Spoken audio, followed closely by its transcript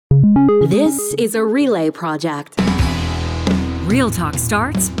This is a Relay project. Real Talk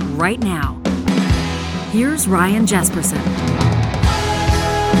starts right now. Here's Ryan Jesperson.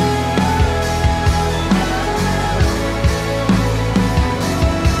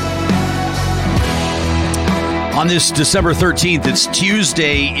 On this December 13th, it's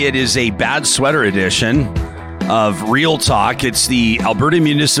Tuesday. It is a bad sweater edition of Real Talk. It's the Alberta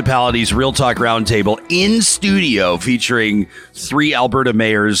Municipalities Real Talk Roundtable in studio featuring three Alberta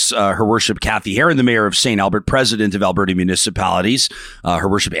mayors, Her Worship Kathy Heron, the mayor of St. Albert, president of Alberta Municipalities, Her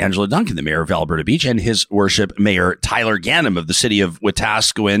Worship Angela Duncan, the mayor of Alberta Beach, and His Worship Mayor Tyler Ganem of the city of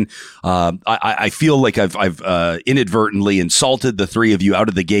Wetaskiwin. I feel like I've inadvertently insulted the three of you out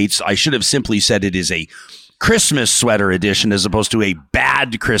of the gates. I should have simply said it is a Christmas sweater edition as opposed to a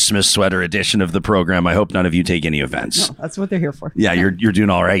bad Christmas sweater edition of the program. I hope none of you take any offense. No, that's what they're here for. Yeah, you're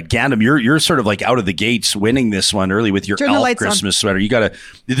doing all right. Ganem, you're sort of like out of the gates winning this one early with your elf Christmas sweater.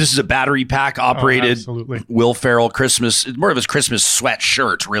 This is a battery pack operated Will Ferrell Christmas. It's more of a Christmas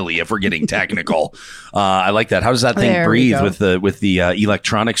sweatshirt, really, if we're getting technical. I like that. How does that thing breathe with the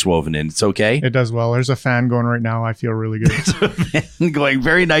electronics woven in? It's okay? It does well. There's a fan going right now. I feel really good. There's a fan going.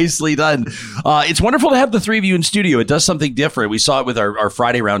 Very nicely done. It's wonderful to have the three of you in studio. It does something different. We saw it with our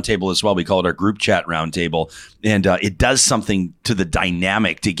Friday roundtable as well. We call it our group chat roundtable, and it does something to the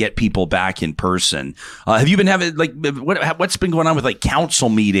dynamic to get people back in person. Have you been having what's been going on with like council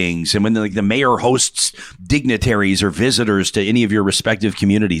meetings and when the mayor hosts dignitaries or visitors to any of your respective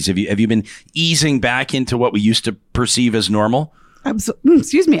communities? Have you been easing back into what we used to perceive as normal?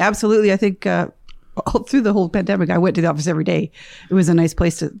 Absolutely. I think all through the whole pandemic, I went to the office every day. It was a nice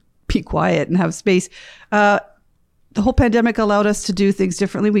place to be quiet and have space. The whole pandemic allowed us to do things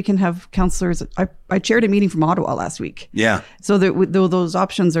differently. We can have counselors. I chaired a meeting from Ottawa last week. Yeah. So those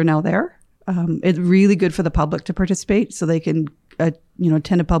options are now there. It's really good for the public to participate, so they can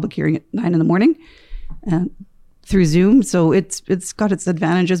attend a public hearing at 9 a.m. and through Zoom. So it's got its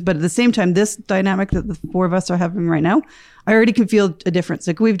advantages, but at the same time, this dynamic that the four of us are having right now, I already can feel a difference.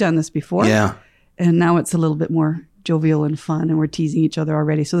 Like we've done this before. Yeah. And now it's a little bit more jovial and fun, and we're teasing each other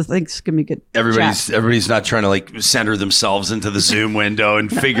already. So I think it's gonna be good. Everybody's not trying to like center themselves into the Zoom window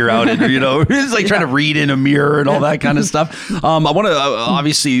and figure out it. It's like trying to read in a mirror and all that kind of stuff. I want to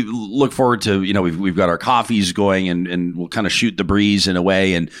obviously look forward to we've got our coffees going and we'll kind of shoot the breeze in a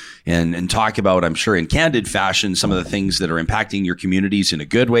way and talk about, I'm sure in candid fashion, some of the things that are impacting your communities in a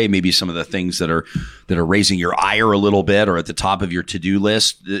good way. Maybe some of the things that are raising your ire a little bit or at the top of your to-do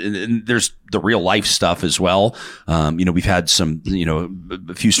list. And there's the real life stuff as well. We've had some,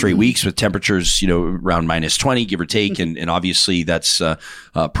 a few straight weeks with temperatures, around minus 20, give or take. And obviously that's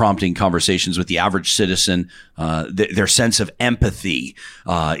prompting conversations with the average citizen. Their sense of empathy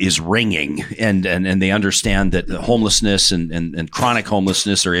is ringing and they understand that homelessness and chronic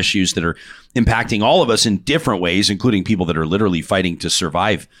homelessness are issues that are impacting all of us in different ways, including people that are literally fighting to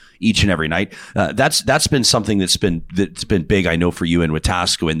survive each and every night. That's been something that's been big, I know, for you in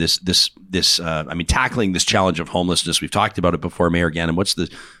Wetaskiwin. This tackling this challenge of homelessness. We've talked about it before, Mayor Ganem. What's the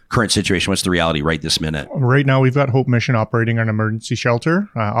current situation? What's the reality right this minute? Right now, we've got Hope Mission operating an emergency shelter,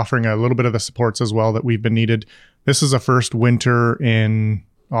 offering a little bit of the supports as well that we've been needed. This is the first winter in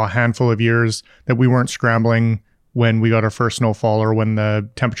a handful of years that we weren't scrambling when we got our first snowfall or when the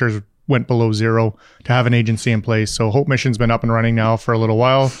temperatures went below zero to have an agency in place. So Hope Mission's been up and running now for a little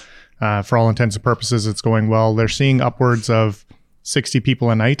while. For all intents and purposes, it's going well. They're seeing upwards of 60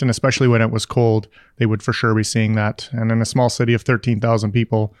 people a night, and especially when it was cold, they would for sure be seeing that. And in a small city of 13,000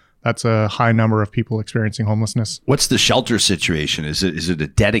 people, that's a high number of people experiencing homelessness. What's the shelter situation? Is it a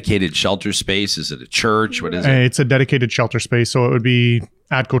dedicated shelter space? Is it a church? What is it? It's a dedicated shelter space. So it would be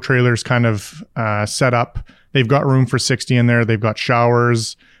ATCO trailers kind of set up. They've got room for 60 in there. They've got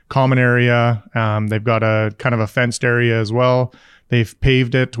showers, common area. They've got a kind of a fenced area as well. They've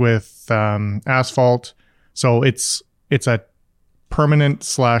paved it with asphalt. So it's a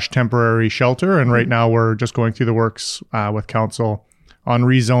permanent/temporary shelter. And right now we're just going through the works with council on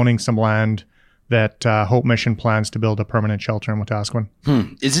rezoning some land that Hope Mission plans to build a permanent shelter in Wetaskiwin.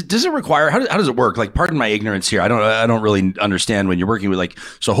 Does it require, how does it work? Like, pardon my ignorance here. I don't really understand when you're working with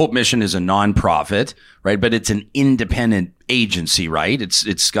so Hope Mission is a nonprofit, right? But it's an independent agency, right?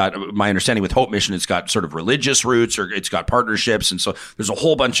 It's got, my understanding with Hope Mission, it's got sort of religious roots or it's got partnerships. And so there's a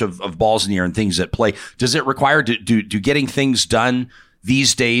whole bunch of balls in the air and things at play. Does it require, do getting things done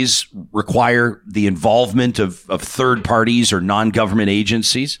these days require the involvement of third parties or non-government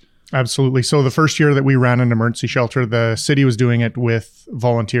agencies? Absolutely. So the first year that we ran an emergency shelter, the city was doing it with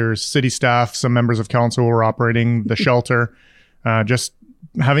volunteers, city staff, some members of council were operating the shelter, just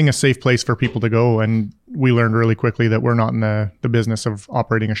having a safe place for people to go. And we learned really quickly that we're not in the business of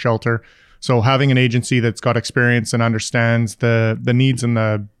operating a shelter. So having an agency that's got experience and understands the needs and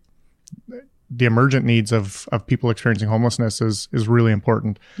the emergent needs of people experiencing homelessness is really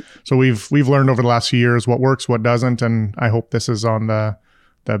important. So we've learned over the last few years what works, what doesn't, and I hope this is on the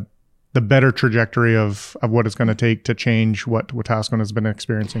better trajectory of what it's going to take to change what Wetaskiwin has been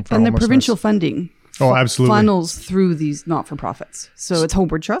experiencing for and homelessness. the provincial funding absolutely funnels through these not-for-profits. So it's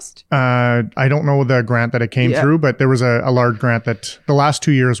Homeward Trust. I don't know the grant that it came through, but there was a large grant that the last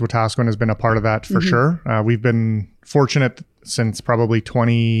 2 years Wetaskiwin has been a part of that for sure. We've been fortunate since probably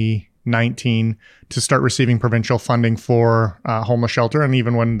 2019 to start receiving provincial funding for homeless shelter, and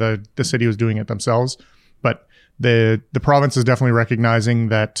even when the city was doing it themselves. But the province is definitely recognizing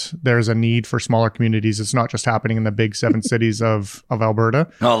that there's a need for smaller communities. It's not just happening in the big 7 cities of Alberta.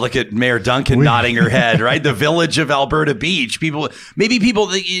 Oh, look at Mayor Duncan nodding her head, right? The village of Alberta Beach. Maybe people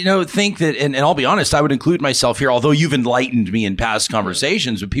that, think that, and I'll be honest, I would include myself here, although you've enlightened me in past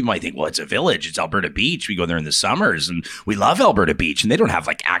conversations, but people might think, well, it's a village. It's Alberta Beach. We go there in the summers and we love Alberta Beach, and they don't have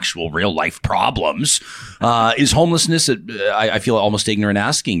like actual real life problems. Is homelessness, I feel almost ignorant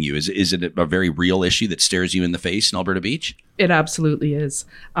asking you, is it a very real issue that stares you in the face in Alberta Beach? It absolutely is.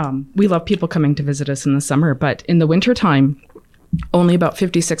 We love people coming to visit us in the summer, but in the wintertime, only about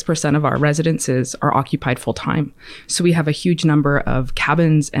 56% of our residences are occupied full time. So we have a huge number of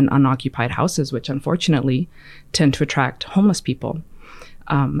cabins and unoccupied houses, which unfortunately tend to attract homeless people.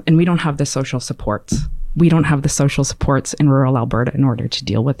 And we don't have the social supports. We don't have the social supports in rural Alberta in order to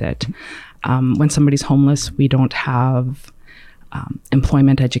deal with it. When somebody's homeless, we don't have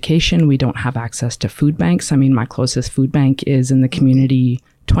employment education. We don't have access to food banks. I mean, my closest food bank is in the community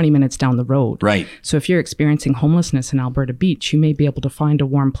 20 minutes down the road. Right. So if you're experiencing homelessness in Alberta Beach, you may be able to find a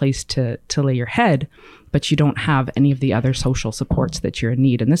warm place to lay your head, but you don't have any of the other social supports that you're in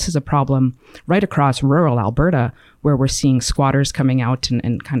need. And this is a problem right across rural Alberta, where we're seeing squatters coming out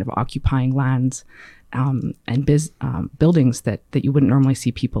and kind of occupying lands and buildings that you wouldn't normally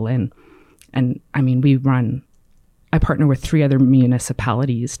see people in. And I mean, I partner with 3 other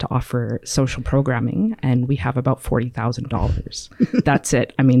municipalities to offer social programming, and we have about $40,000. That's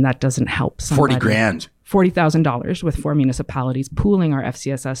it. I mean, that doesn't help somebody. $40,000 with 4 municipalities pooling our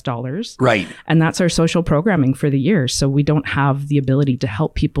FCSS dollars. Right. And that's our social programming for the year. So we don't have the ability to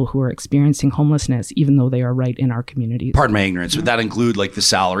help people who are experiencing homelessness, even though they are right in our communities. Pardon my ignorance. Would that include like the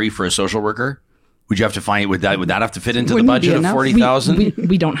salary for a social worker? Would you have to find, would that have to fit into the budget of 40,000?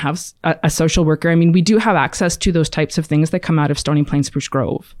 We don't have a social worker. I mean, we do have access to those types of things that come out of Stony Plain Spruce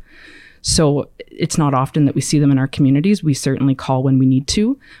Grove. So it's not often that we see them in our communities. We certainly call when we need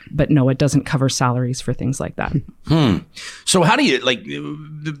to, but no, it doesn't cover salaries for things like that. So how do you, like,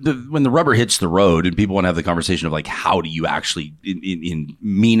 when the rubber hits the road and people want to have the conversation of like, how do you actually in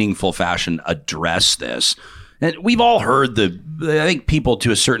meaningful fashion address this? And we've all heard I think people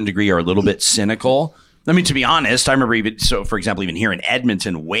to a certain degree are a little bit cynical. I mean, to be honest, I remember for example, even here in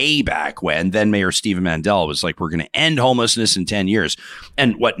Edmonton way back when, then Mayor Stephen Mandel was like, we're going to end homelessness in 10 years.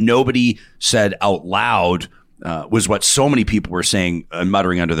 And what nobody said out loud was what so many people were saying and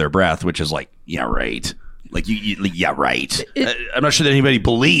muttering under their breath, which is like, yeah, right. Like, yeah, right. I'm not sure that anybody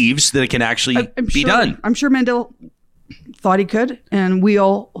believes that it can actually be done. I'm sure Mandel thought he could, and we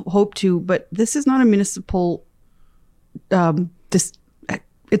all hope to, but this is not a municipal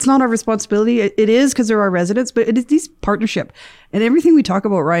it's not our responsibility. It is because they're our residents, but it is these partnership. And everything we talk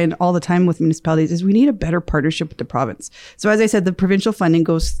about, Ryan, all the time with municipalities is we need a better partnership with the province. So as I said, the provincial funding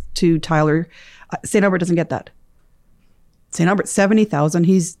goes to Tyler. St. Albert doesn't get that. St. Albert, 70,000.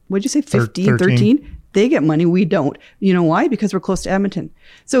 He's, what'd you say, 15, 13? They get money. We don't. You know why? Because we're close to Edmonton.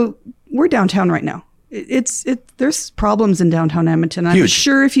 So we're downtown right now. There's problems in downtown Edmonton. I'm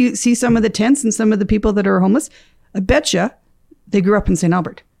sure if you see some of the tents and some of the people that are homeless, I bet you they grew up in St.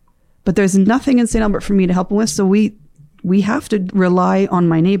 Albert. But there's nothing in St. Albert for me to help them with. So we have to rely on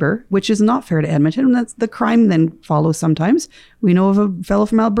my neighbor, which is not fair to Edmonton. And that's the crime then follows sometimes. We know of a fellow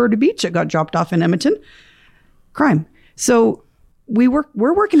from Alberta Beach that got dropped off in Edmonton. Crime. So we're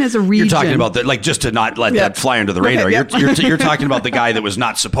working as a region. You're talking about that, like, just to not let that fly under the radar. Okay, you're talking about the guy that was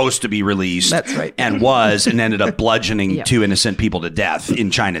not supposed to be released. That's right. And ended up bludgeoning 2 innocent people to death in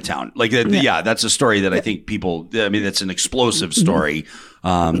Chinatown. Like, that's a story that I think people, I mean, that's an explosive story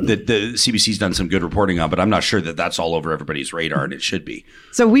that the CBC's done some good reporting on, but I'm not sure that that's all over everybody's radar, and it should be.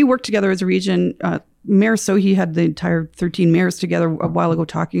 So we work together as a region. Mayor Sohi had the entire 13 mayors together a while ago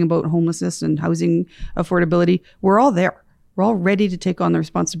talking about homelessness and housing affordability. We're all there. We're all ready to take on the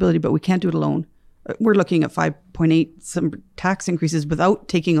responsibility, but we can't do it alone. We're looking at 5.8 some tax increases without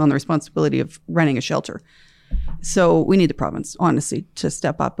taking on the responsibility of running a shelter. So we need the province, honestly, to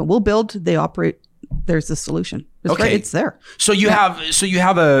step up, and we'll build, they operate. There's the solution. It's Okay. right, it's there. So you have the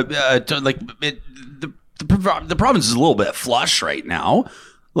province is a little bit flush right now.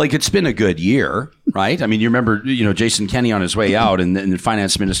 Like, it's been a good year, right? I mean, you remember, Jason Kenney on his way out, and the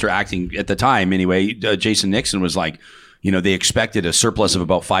finance minister acting at the time anyway, Jason Nixon was like, they expected a surplus of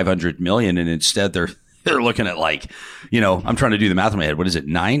about 500 million, and instead they're looking at I'm trying to do the math in my head. What is it?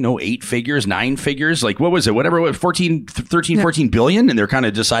 9 figures? Like, what was it? Whatever it was, 14 billion. And they're kind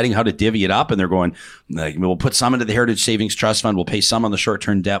of deciding how to divvy it up. And they're going, we'll put some into the Heritage Savings Trust Fund. We'll pay some on the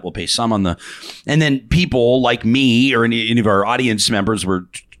short-term debt. We'll pay some on and then people like me or any of our audience members were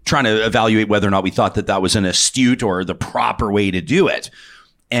trying to evaluate whether or not we thought that was an astute or the proper way to do it.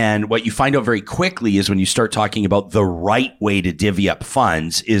 And what you find out very quickly is when you start talking about the right way to divvy up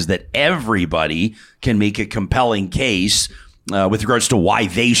funds is that everybody can make a compelling case with regards to why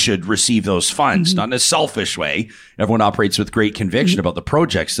they should receive those funds, not in a selfish way. Everyone operates with great conviction about the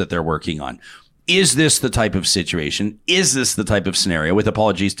projects that they're working on. Is this the type of situation? Is this the type of scenario, with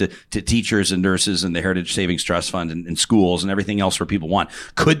apologies to teachers and nurses and the Heritage Savings Trust Fund and schools and everything else where people want?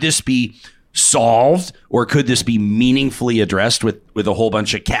 Could this be solved, or could this be meaningfully addressed with a whole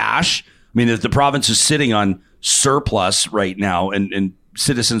bunch of cash? I mean, the province is sitting on surplus right now, and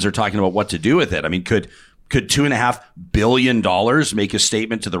citizens are talking about what to do with it. I mean, could $2.5 billion make a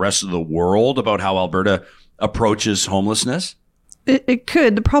statement to the rest of the world about how Alberta approaches homelessness? It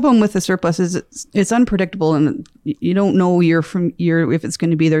could. The problem with the surplus is it's unpredictable, and you don't know year from year if it's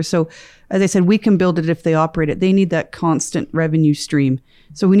going to be there. So, as I said, we can build it if they operate it. They need that constant revenue stream.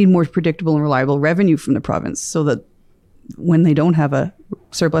 So we need more predictable and reliable revenue from the province so that when they don't have a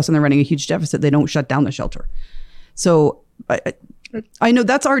surplus and they're running a huge deficit, they don't shut down the shelter. So I know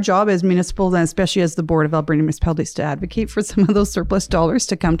that's our job as municipals, and especially as the Board of Alberta Municipalities, to advocate for some of those surplus dollars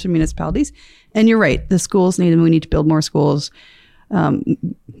to come to municipalities. And you're right, the schools need them. We need to build more schools.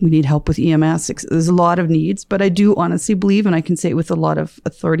 We need help with EMS. There's a lot of needs, but I do honestly believe, and I can say it with a lot of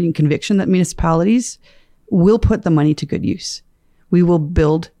authority and conviction, that municipalities will put the money to good use. We will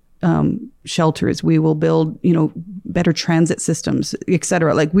build shelters. We will build, better transit systems, et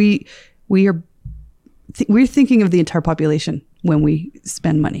cetera. Like we're thinking of the entire population when we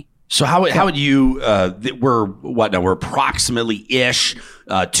spend money. So how would you? We're approximately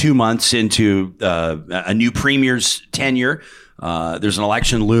 2 months into a new premier's tenure. There's an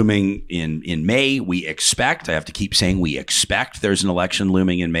election looming in May. We expect, I have to keep saying we expect, there's an election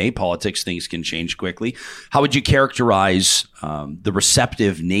looming in May. Politics, things can change quickly. How would you characterize the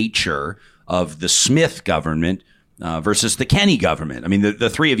receptive nature of the Smith government versus the Kenney government? I mean, the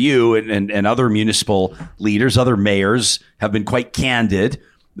three of you and other municipal leaders, other mayors have been quite candid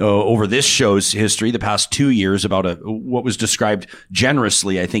over this show's history the past 2 years about what was described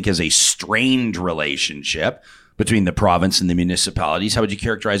generously, I think, as a strained relationship between the province and the municipalities. How would you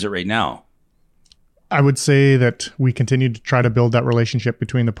characterize it right now? I would say that we continue to try to build that relationship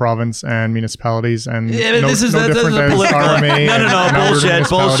between the province and municipalities, and this is political. No,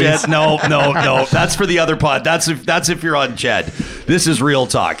 bullshit. No. That's for the other pod. That's if you're on Jed. This is real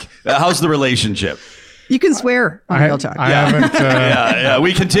talk. How's the relationship? You can swear on Real Talk. I haven't. Yeah.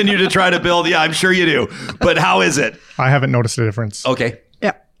 We continue to try to build. Yeah, I'm sure you do. But how is it? I haven't noticed a difference. Okay.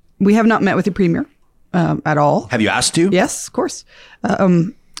 Yeah, we have not met with the premier at all. Have you asked to? Yes, of course.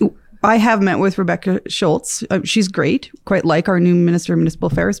 I have met with Rebecca Schultz. She's great, quite like our new Minister of Municipal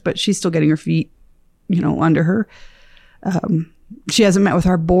Affairs, but she's still getting her feet, under her. She hasn't met with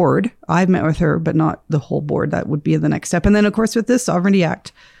our board. I've met with her, but not the whole board. That would be the next step. And then, of course, with this Sovereignty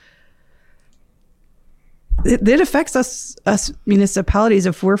Act, it affects us municipalities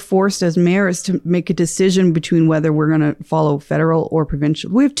if we're forced as mayors to make a decision between whether we're going to follow federal or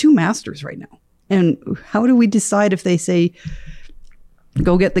provincial. We have two masters right now. And how do we decide if they say,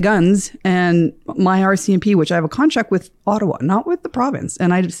 go get the guns, and my RCMP, which I have a contract with Ottawa, not with the province,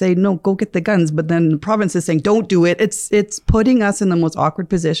 and I say, no, go get the guns, but then the province is saying, don't do it. It's putting us in the most awkward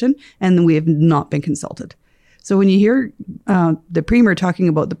position, and we have not been consulted. So when you hear the premier talking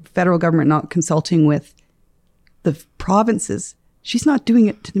about the federal government not consulting with the provinces, she's not doing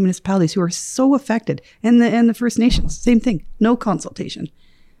it to the municipalities who are so affected, and the First Nations, same thing, no consultation.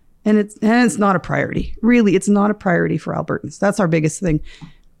 And it's not a priority. Really, it's not a priority for Albertans. That's our biggest thing.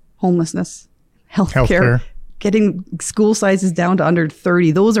 Homelessness, healthcare, getting school sizes down to under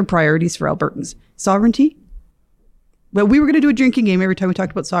 30. Those are priorities for Albertans. Sovereignty? Well, we were going to do a drinking game every time we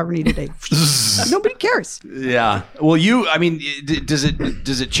talked about sovereignty today. Nobody cares. Yeah. Well, does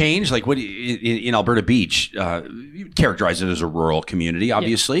it change? Like, what in Alberta Beach, you characterize it as a rural community,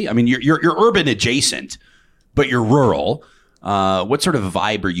 obviously. Yeah. I mean, you're urban adjacent, but you're rural. What sort of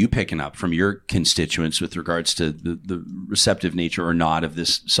vibe are you picking up from your constituents with regards to the receptive nature or not of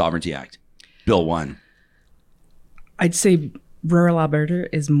this Sovereignty Act, Bill 1? I'd say rural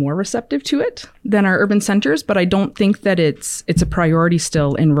Alberta is more receptive to it than our urban centers, but I don't think that it's a priority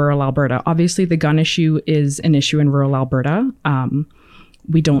still in rural Alberta. Obviously, the gun issue is an issue in rural Alberta.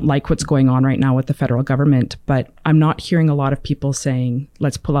 We don't like what's going on right now with the federal government, but I'm not hearing a lot of people saying,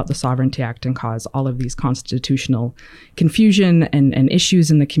 let's pull out the Sovereignty Act and cause all of these constitutional confusion and issues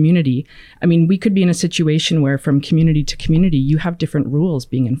in the community. I mean, we could be in a situation where from community to community, you have different rules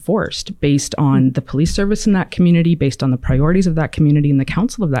being enforced based on the police service in that community, based on the priorities of that community and the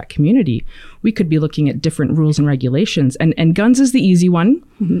council of that community. We could be looking at different rules and regulations. And guns is the easy one,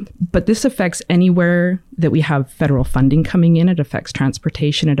 but this affects anywhere that we have federal funding coming in. It affects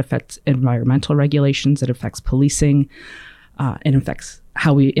transportation, it affects environmental regulations, it affects policing, it affects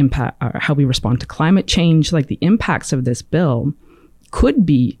how we respond to climate change. Like, the impacts of this bill could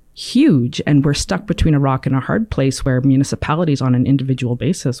be huge, and we're stuck between a rock and a hard place where municipalities on an individual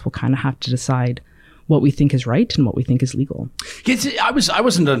basis will kind of have to decide what we think is right and what we think is legal. I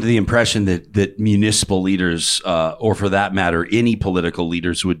wasn't under the impression that municipal leaders, or for that matter, any political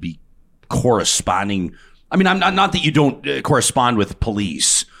leaders, would be corresponding. I mean, I'm not that you don't correspond with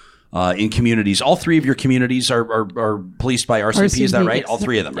police in communities. All three of your communities are policed by RCMP. Is that right? All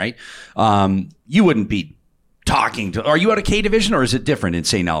three of them, right? You wouldn't be talking to. Are you out of K Division, or is it different in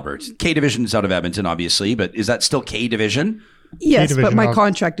St. Albert? K Division is out of Edmonton, obviously, but is that still K Division? Yes, but my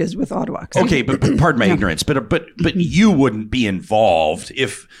contract is with Ottawa. Okay, but pardon my ignorance. But you wouldn't be involved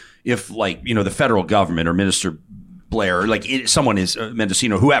if like, you know, the federal government or Minister Blair, like someone is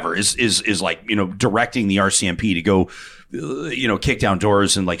Mendocino, whoever is like, you know, directing the RCMP to go, you know, kick down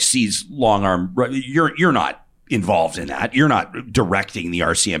doors and like seize long arm. You're not involved in that. You're not directing the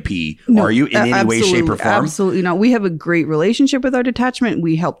RCMP, are you, in any way, shape, or form? Absolutely not. We have a great relationship with our detachment.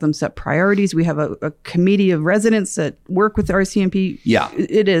 We help them set priorities. We have a committee of residents that work with the RCMP. Yeah.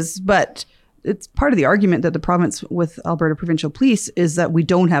 It is, but it's part of the argument that the province with Alberta Provincial Police is that we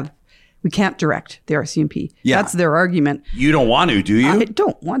can't direct the RCMP. Yeah. That's their argument. You don't want to, do you? I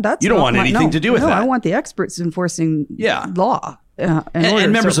don't want that. You don't want anything to do with that. I want the experts enforcing law.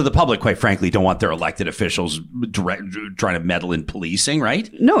 And members of the public, quite frankly, don't want their elected officials trying to meddle in policing, right?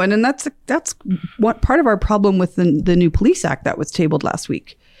 No, and then that's what part of our problem with the new police act that was tabled last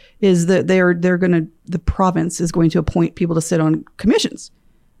week is that the province is going to appoint people to sit on commissions.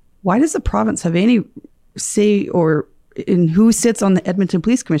 Why does the province have any say or in who sits on the Edmonton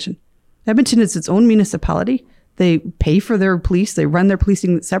Police Commission? Edmonton is its own municipality. They pay for their police. They run their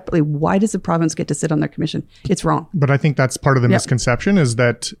policing separately. Why does the province get to sit on their commission? It's wrong. But I think that's part of the misconception is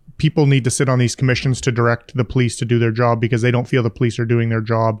that people need to sit on these commissions to direct the police to do their job because they don't feel the police are doing their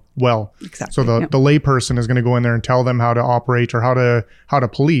job well. Exactly. So the layperson is going to go in there and tell them how to operate or how to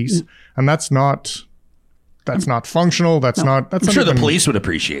police. And that's not functional. I'm sure the police would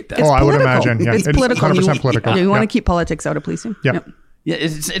appreciate that. I would imagine. Yeah. It's political. 100% political. You want to keep politics out of policing. Yep. Yeah,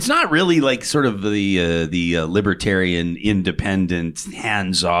 it's not really like sort of the libertarian, independent,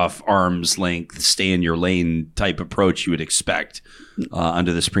 hands-off, arm's length, stay in your lane type approach you would expect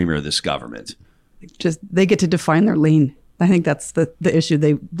under this premier of this government. Just they get to define their lane. I think that's the issue.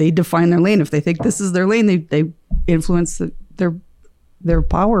 They define their lane. If they think this is their lane, they influence their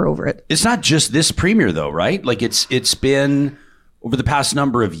power over it. It's not just this premier though, right? Like it's been over the past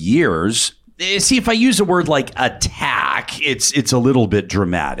number of years. See, if I use a word like attack, it's a little bit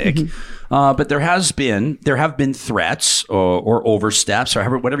dramatic. But there have been threats or oversteps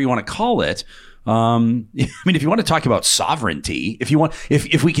or whatever you want to call it. I mean, if you want to talk about sovereignty,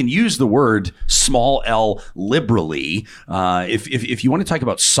 if we can use the word small l liberally, if you want to talk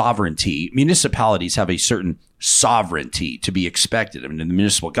about sovereignty, municipalities have a certain sovereignty to be expected. I mean, in the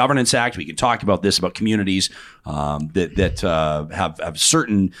Municipal Governance Act, we can talk about this about communities that have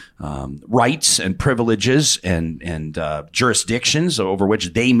certain rights and privileges and jurisdictions over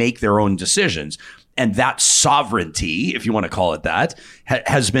which they make their own decisions, and that sovereignty, if you want to call it that,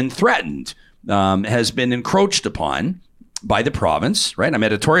 has been threatened. Has been encroached upon by the province, right? I'm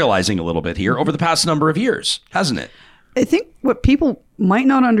editorializing a little bit here over the past number of years, hasn't it? I think what people might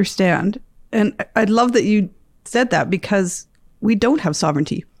not understand, and I'd love that you said that because we don't have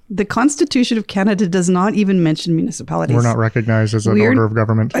sovereignty. The Constitution of Canada does not even mention municipalities. We're not recognized as an order of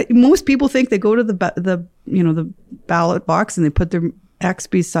government. Most people think they go to the ballot box and they put their X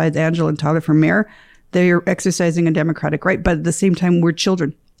beside Angela and Tyler for mayor. They're exercising a democratic right, but at the same time, we're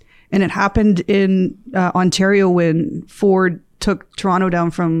children. And it happened in Ontario when Ford took Toronto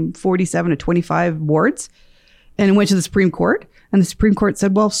down from 47 to 25 wards and it went to the Supreme Court. And the Supreme Court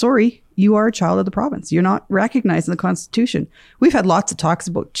said, well, sorry, you are a child of the province. You're not recognized in the Constitution. We've had lots of talks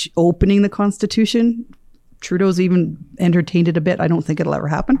about opening the Constitution. Trudeau's even entertained it a bit. I don't think it'll ever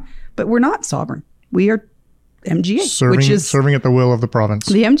happen. But we're not sovereign. We are MGA, which is serving at the will of the province.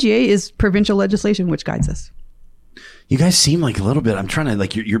 The MGA is provincial legislation which guides us. You guys seem like a little bit. I'm trying to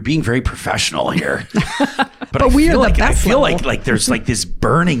like you're being very professional here, but we are feel the best I feel level. like there's like this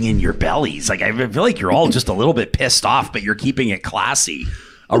burning in your bellies. Like I feel like you're all just a little bit pissed off, but you're keeping it classy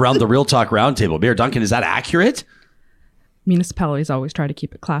around the Real Talk Roundtable. Mayor Duncan, is that accurate? Municipalities always try to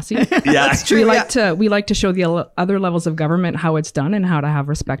keep it classy. Yeah, That's true. We like to show the other levels of government how it's done and how to have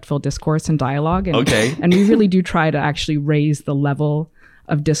respectful discourse and dialogue. And, Okay. And we really do try to actually raise the level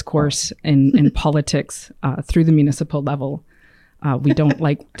of discourse in politics through the municipal level. We don't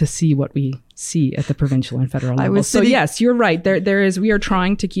like to see what we see at the provincial and federal level. So yes, you're right. We are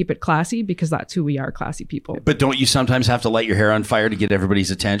trying to keep it classy because that's who we are, classy people. But don't you sometimes have to light your hair on fire to get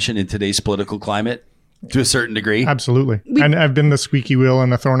everybody's attention in today's political climate to a certain degree? Absolutely. And I've been the squeaky wheel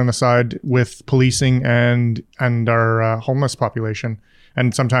and the thorn in the side with policing and our homeless population.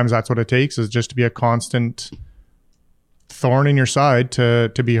 And sometimes that's what it takes, is just to be a constant thorn in your side to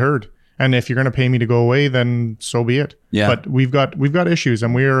be heard. And if you're going to pay me to go away, then so be it. Yeah. But we've got issues,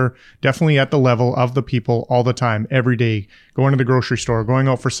 and we're definitely at the level of the people all the time, every day, going to the grocery store, going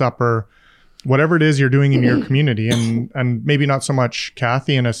out for supper, whatever it is you're doing in your community. And maybe not so much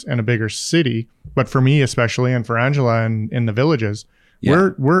Kathy in a bigger city, but for me especially, and for Angela in the villages,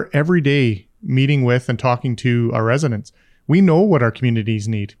 we're every day meeting with and talking to our residents. We know what our communities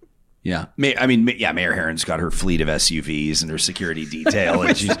need. Yeah. Mayor Heron's got her fleet of SUVs and her security detail,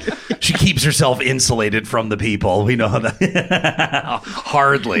 and she keeps herself insulated from the people. We know that.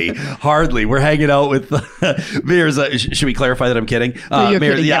 Hardly. We're hanging out with Mayor's. Should we clarify that I'm kidding? You're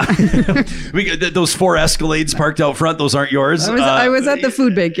Mayor, kidding, yeah. Those 4 Escalades parked out front, those aren't yours. I was at the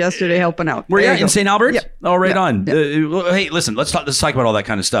food bank yesterday helping out. Were you in St. Albert? Yep. Oh, right Yep. on. Yep. Hey, listen, let's talk about all that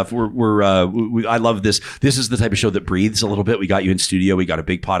kind of stuff. I love this. This is the type of show that breathes a little bit. We got you in studio. We got a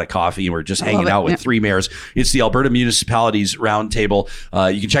big pot of coffee, and we're just hanging out with 3 mayors. It's the Alberta Municipalities Roundtable.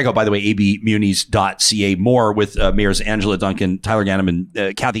 You can check out, by the way, abmunis.ca. More with mayors Angela Duncan, Tyler Ganem,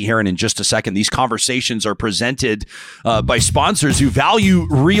 and Kathy Heron in just a second. These conversations are presented by sponsors who value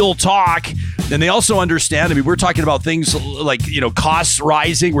real talk, and they also understand. I mean, we're talking about things like, costs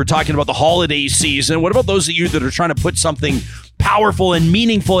rising. We're talking about the holiday season. What about those of you that are trying to put something powerful and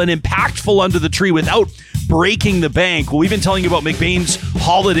meaningful and impactful under the tree without breaking the bank? Well, we've been telling you about McBain's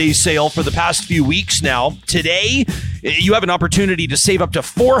holiday sale for the past few weeks now. Today, you have an opportunity to save up to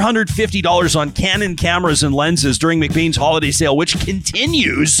 $450 on Canon cameras and lenses during McBain's holiday sale, which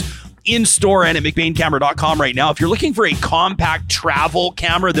continues in-store and at McBainCamera.com right now. If you're looking for a compact travel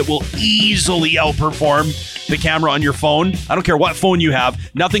camera that will easily outperform the camera on your phone, I don't care what phone you have,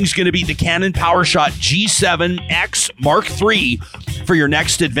 nothing's going to beat the Canon PowerShot G7X Mark III for your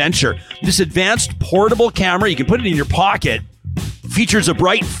next adventure. This advanced portable camera, you can put it in your pocket, features a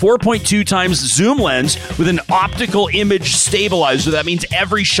bright 4.2 times zoom lens with an optical image stabilizer. That means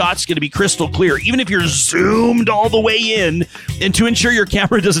every shot's going to be crystal clear, even if you're zoomed all the way in, and to ensure your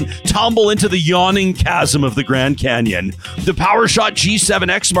camera doesn't tumble into the yawning chasm of the Grand Canyon. The PowerShot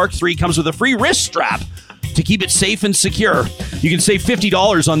G7X Mark III comes with a free wrist strap to keep it safe and secure. You can save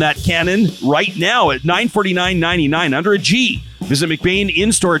 $50 on that Canon right now at $949.99 under a G. Visit McBain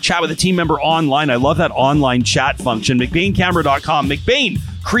in-store, chat with a team member online. I love that online chat function. McBainCamera.com. McBain,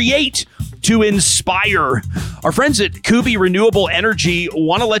 create to inspire. Our friends at Kubi Renewable Energy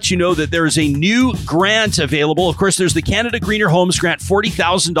want to let you know that there is a new grant available. Of course, there's the Canada Greener Homes Grant,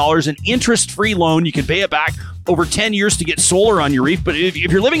 $40,000, an interest-free loan. You can pay it back over 10 years to get solar on your roof. But if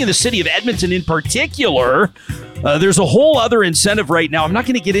you're living in the city of Edmonton in particular, there's a whole other incentive right now. I'm not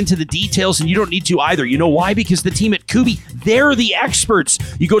going to get into the details, and you don't need to either. You know why? Because the team at Kubi, they're the experts.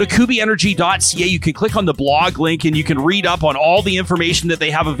 You go to kubienergy.ca, you can click on the blog link, and you can read up on all the information that they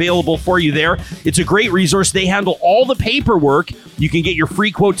have available for you there. It's a great resource. They handle all the paperwork. You can get your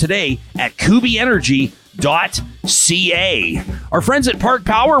free quote today at kubienergy.ca. Our friends at Park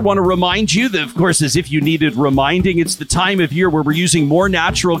Power want to remind you that, of course, as if you needed reminding, it's the time of year where we're using more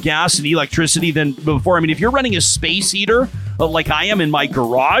natural gas and electricity than before. I mean, if you're running a space heater like I am in my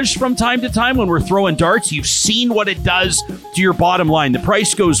garage from time to time when we're throwing darts, you've seen what it does to your bottom line. The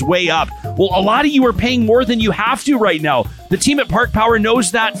price goes way up. Well, a lot of you are paying more than you have to right now. The team at Park Power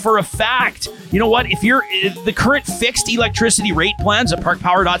knows that for a fact. You know what? If you're the current fixed electricity rate plans at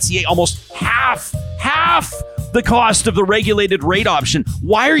parkpower.ca, almost half the cost of the regulated rate option.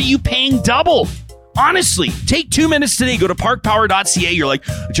 Why are you paying double? Honestly, take 2 minutes today. Go to parkpower.ca. You're like,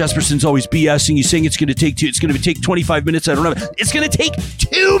 Jesperson's always BSing. He's saying it's going to take 25 minutes. I don't know. It's going to take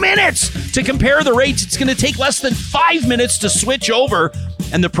 2 minutes to compare the rates. It's going to take less than 5 minutes to switch over.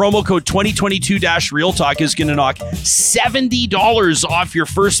 And the promo code 2022-Real Talk is going to knock $70 off your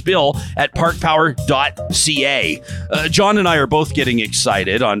first bill at parkpower.ca. John and I are both getting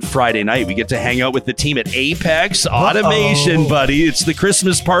excited. On Friday night, we get to hang out with the team at Apex Automation, buddy. It's the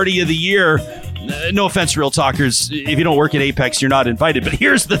Christmas party of the year. No offense, Real Talkers. If you don't work at Apex, you're not invited. But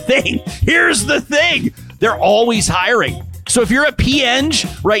here's the thing. They're always hiring. So if you're a PEng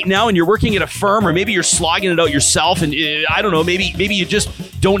right now and you're working at a firm, or maybe you're slogging it out yourself, and I don't know, maybe you just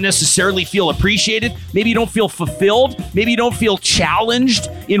don't necessarily feel appreciated. Maybe you don't feel fulfilled. Maybe you don't feel challenged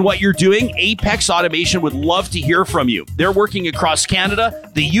in what you're doing. Apex Automation would love to hear from you. They're working across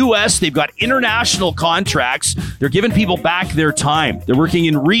Canada, the US. They've got international contracts. They're giving people back their time. They're working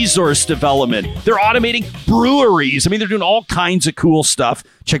in resource development. They're automating breweries. I mean, they're doing all kinds of cool stuff.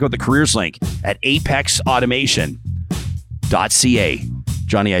 Check out the careers link at apexautomation.ca.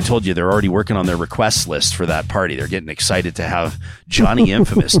 Johnny, I told you they're already working on their request list for that party. They're getting excited to have Johnny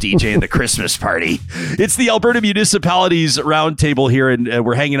Infamous DJ in the Christmas party. It's the Alberta Municipalities Roundtable here, and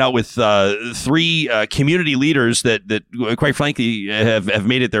we're hanging out with three community leaders that quite frankly have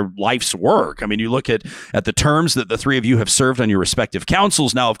made it their life's work. I mean, you look at the terms that the three of you have served on your respective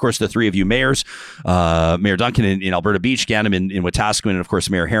councils. Now, of course, the three of you mayors, Mayor Duncan in Alberta Beach, Ganem in Wetaskiwin, and of course,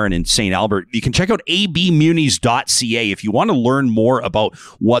 Mayor Heron in St. Albert. You can check out abmunis.ca if you want to learn more about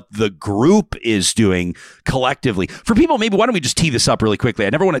what the group is doing collectively. For people, maybe why don't we just tee this up really quickly?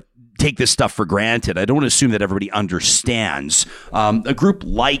 I never want to take this stuff for granted. I don't want to assume that everybody understands. A group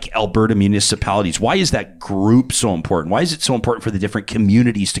like Alberta Municipalities, why is that group so important? Why is it so important for the different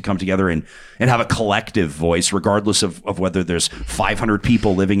communities to come together and have a collective voice, regardless of whether there's 500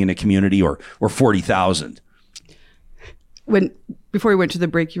 people living in a community or 40,000? Before we went to the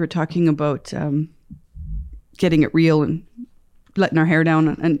break, you were talking about getting it real and letting our hair down,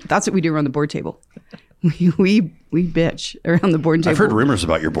 and that's what we do around the board table. We bitch around the board table. I've heard rumors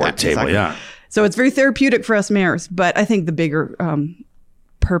about your board table, exactly. Yeah. So it's very therapeutic for us mayors, but I think the bigger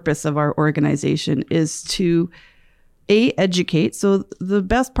purpose of our organization is to educate. So the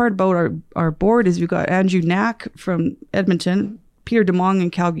best part about our board is we've got Andrew Knack from Edmonton, Peter DeMong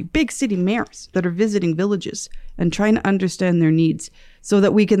in Calgary, big city mayors that are visiting villages and trying to understand their needs so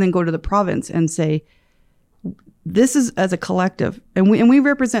that we can then go to the province and say, this is as a collective, and we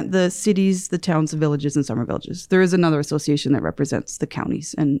represent the cities, the towns, the villages, and summer villages. There is another association that represents the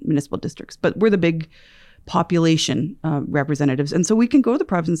counties and municipal districts, but we're the big population representatives. And so we can go to the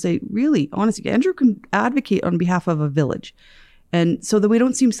province and say, really, honestly, Andrew can advocate on behalf of a village. And so that we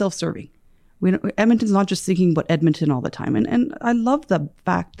don't seem self-serving. Edmonton's not just thinking about Edmonton all the time. And I love the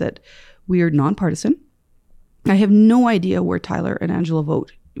fact that we are nonpartisan. I have no idea where Tyler and Angela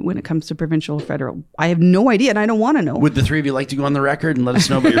vote when it comes to provincial or federal. I have no idea, and I don't want to know. Would the three of you like to go on the record and let us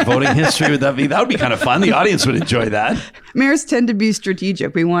know about your voting history? That would be kind of fun. The audience would enjoy that. Mayors tend to be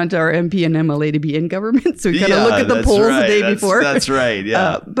strategic. We want our MP and MLA to be in government, so we kind of look at the polls the day before. That's right,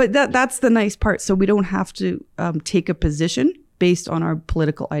 yeah. But that's the nice part. So we don't have to take a position based on our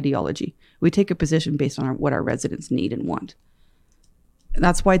political ideology. We take a position based on what our residents need and want. And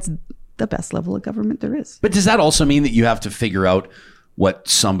that's why it's the best level of government there is. But does that also mean that you have to figure out what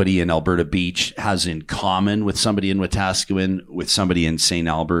somebody in Alberta Beach has in common with somebody in Wetaskiwin, with somebody in St.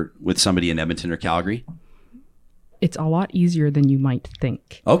 Albert, with somebody in Edmonton or Calgary? It's a lot easier than you might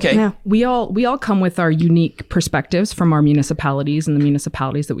think. Okay. Yeah. We all come with our unique perspectives from our municipalities and the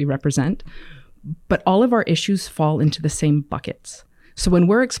municipalities that we represent, but all of our issues fall into the same buckets. So when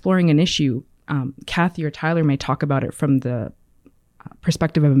we're exploring an issue, Kathy or Tyler may talk about it from the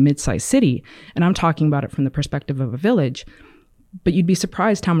perspective of a mid-sized city, and I'm talking about it from the perspective of a village. But you'd be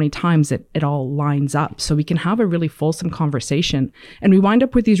surprised how many times it all lines up. So we can have a really fulsome conversation. And we wind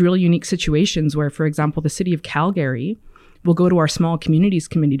up with these really unique situations where, for example, the city of Calgary will go to our small communities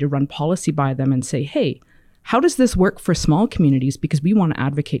committee to run policy by them and say, hey, how does this work for small communities? Because we want to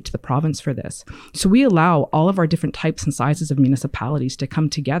advocate to the province for this. So we allow all of our different types and sizes of municipalities to come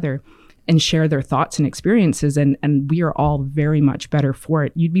together and share their thoughts and experiences, and we are all very much better for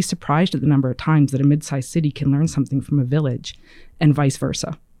it. You'd be surprised at the number of times that a mid-sized city can learn something from a village and vice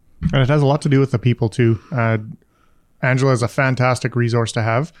versa. And it has a lot to do with the people too. Angela is a fantastic resource to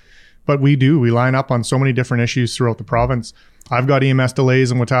have, but we line up on so many different issues throughout the province. I've got EMS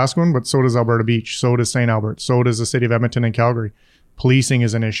delays in Wetaskiwin, but so does Alberta Beach, so does St. Albert, so does the city of Edmonton and Calgary. Policing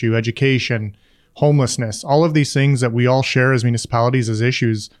is an issue, education, homelessness, all of these things that we all share as municipalities as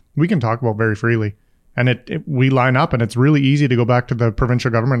issues, we can talk about very freely. And we line up, and it's really easy to go back to the provincial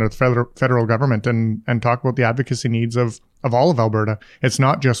government or the federal government and talk about the advocacy needs of all of Alberta. It's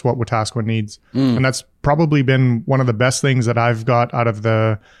not just what Wetaskiwin needs. And that's probably been one of the best things that I've got out of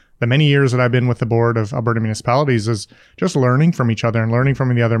the many years that I've been with the board of Alberta municipalities, is just learning from each other and learning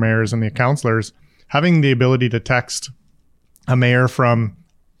from the other mayors and the councillors, having the ability to text a mayor from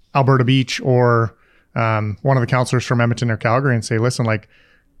Alberta Beach or one of the councillors from Edmonton or Calgary and say, listen, like,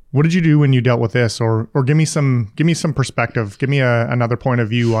 what did you do when you dealt with this? Or give me some perspective. Give me another point of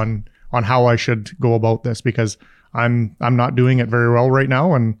view on how I should go about this, because I'm not doing it very well right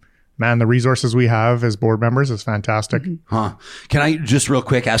now. And man, the resources we have as board members is fantastic. Huh. Can I just real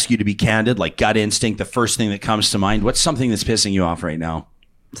quick ask you to be candid, like gut instinct, the first thing that comes to mind? What's something that's pissing you off right now?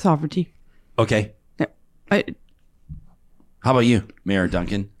 Sovereignty. Okay. Yeah. How about you, Mayor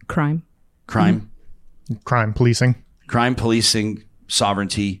Duncan? Crime. Crime, Policing. crime, policing,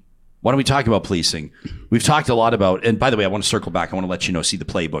 sovereignty. Why don't we talk about policing? We've talked a lot about, and by the way, I want to circle back. I want to let you know, see the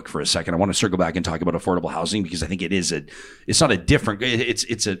playbook for a second. I want to circle back and talk about affordable housing, because I think it's not a different,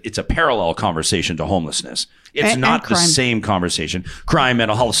 it's a parallel conversation to homelessness. It's not the same conversation. Crime,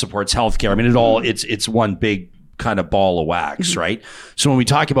 mental health supports, healthcare. I mean, it's one big kind of ball of wax, right? So when we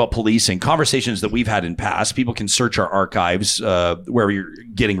talk about policing, conversations that we've had in past, people can search our archives where you're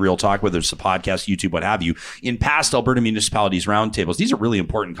getting Real Talk, whether it's a podcast, YouTube, what have you. In past Alberta municipalities roundtables, these are really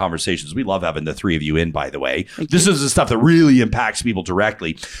important conversations. We love having the three of you in, by the way. This is the stuff that really impacts people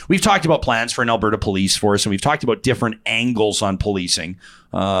directly. We've talked about plans for an Alberta police force, and we've talked about different angles on policing,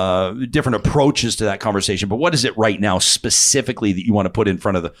 different approaches to that conversation. But what is it right now specifically that you want to put in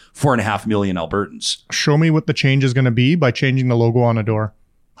front of the 4.5 million Albertans? Show me what the change is going to be by changing the logo on a door.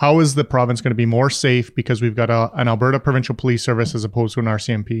 How is the province going to be more safe because we've got an Alberta Provincial Police Service as opposed to an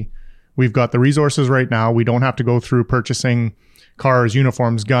RCMP? We've got the resources right now. We don't have to go through purchasing cars,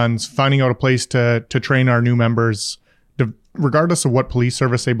 uniforms, guns, finding out a place to train our new members. Regardless of what police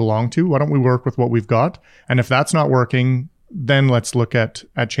service they belong to, why don't we work with what we've got? And if that's not working, then let's look at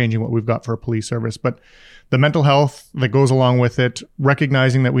changing what we've got for a police service. But the mental health that goes along with it,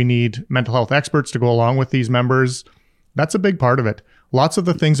 recognizing that we need mental health experts to go along with these members, that's a big part of it. Lots of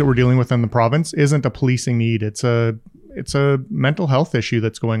the things that we're dealing with in the province isn't a policing need. It's a mental health issue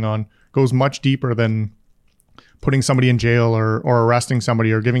that's going on. It goes much deeper than putting somebody in jail or arresting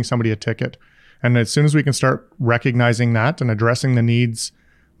somebody or giving somebody a ticket. And as soon as we can start recognizing that and addressing the needs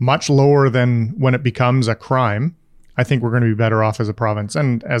much lower than when it becomes a crime, I think we're going to be better off as a province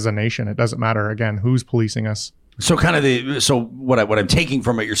and as a nation. It doesn't matter, again, who's policing us. So what I'm taking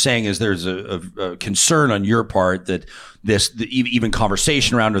from what you're saying is there's a concern on your part that even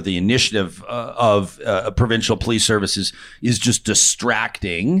conversation around, or the initiative of provincial police services is just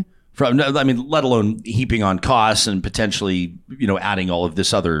distracting from, I mean, let alone heaping on costs and potentially, adding all of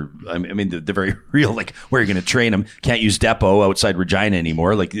this other, I mean, the very real, like, where are you going to train them? Can't use depot outside Regina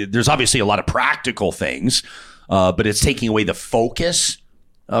anymore. Like, there's obviously a lot of practical things, but it's taking away the focus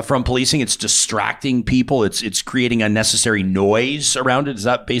from policing. It's distracting people. It's creating unnecessary noise around it. Is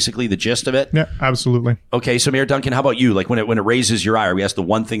that basically the gist of it? Yeah, absolutely. Okay, so Mayor Duncan, how about you? Like, when it raises your ire, we ask the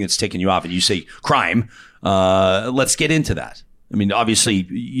one thing that's ticking you off, and you say crime. Let's get into that. I mean, obviously,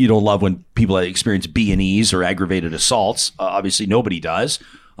 you don't love when people experience B&Es or aggravated assaults. Obviously, nobody does.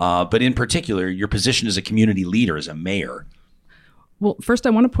 But in particular, your position as a community leader, as a mayor. Well, first, I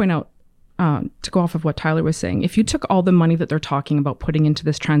want to point out, to go off of what Tyler was saying, if you took all the money that they're talking about putting into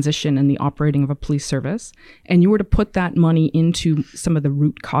this transition and the operating of a police service, and you were to put that money into some of the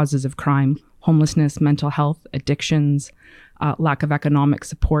root causes of crime, homelessness, mental health, addictions, lack of economic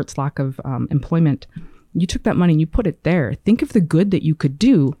supports, lack of employment, you took that money and you put it there. Think of the good that you could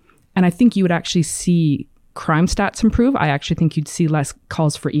do. And I think you would actually see crime stats improve. I actually think you'd see less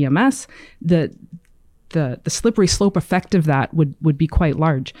calls for EMS. The slippery slope effect of that would be quite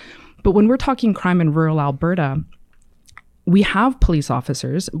large. But when we're talking crime in rural Alberta, we have police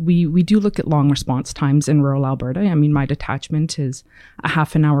officers. We do look at long response times in rural Alberta. I mean, my detachment is a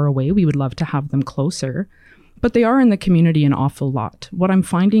half an hour away. We would love to have them closer, but they are in the community an awful lot. What I'm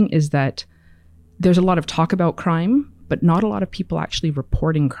finding is that there's a lot of talk about crime, but not a lot of people actually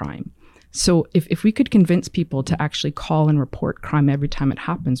reporting crime. So if we could convince people to actually call and report crime every time it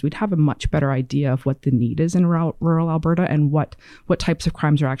happens, we'd have a much better idea of what the need is in rural Alberta and what types of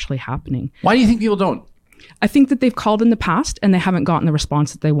crimes are actually happening. Why do you think people don't? I think that they've called in the past and they haven't gotten the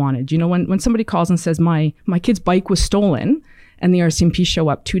response that they wanted. When somebody calls and says, my kid's bike was stolen, and the RCMP show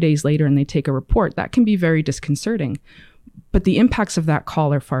up 2 days later and they take a report, that can be very disconcerting. But the impacts of that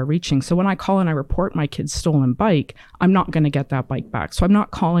call are far reaching. So when I call and I report my kid's stolen bike, I'm not going to get that bike back. So I'm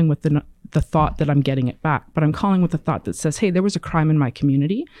not calling with the thought that I'm getting it back, but I'm calling with the thought that says, hey, there was a crime in my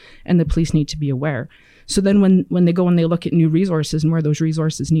community and the police need to be aware. So then when they go and they look at new resources and where those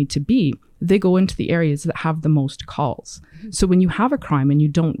resources need to be, they go into the areas that have the most calls. So when you have a crime and you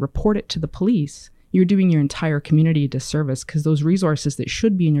don't report it to the police, you're doing your entire community a disservice, because those resources that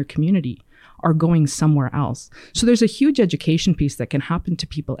should be in your community are going somewhere else. So there's a huge education piece that can happen to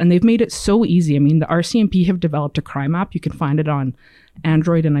people. And they've made it so easy. I mean, the RCMP have developed a crime app. You can find it on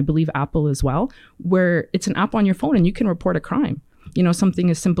Android and I believe Apple as well, where it's an app on your phone and you can report a crime. You know, something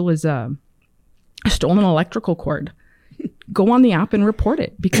as simple as a stolen electrical cord. Go on the app and report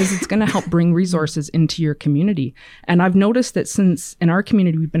it, because it's going to help bring resources into your community. And I've noticed that since in our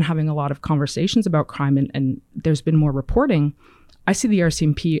community, we've been having a lot of conversations about crime and there's been more reporting, I see the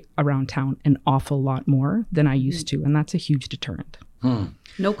RCMP around town an awful lot more than I used to. And that's a huge deterrent.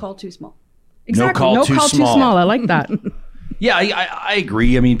 No call too small. Exactly. No call too small. I like that. Yeah, I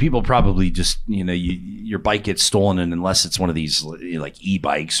agree. I mean, people probably just, you know, your bike gets stolen, and unless it's one of these like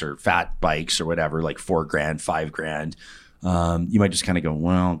e-bikes or fat bikes or whatever, like $4,000, $5,000, you might just kind of go,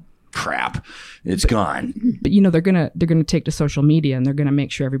 well, crap, it's gone. But you know, they're gonna take to social media and they're gonna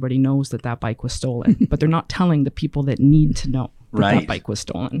make sure everybody knows that bike was stolen, but they're not telling the people that need to know that bike was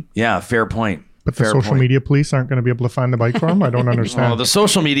stolen. Yeah, fair point. But the social media police aren't going to be able to find the bike for him? I don't understand. Well, the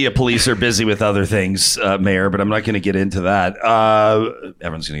social media police are busy with other things, Mayor, but I'm not going to get into that.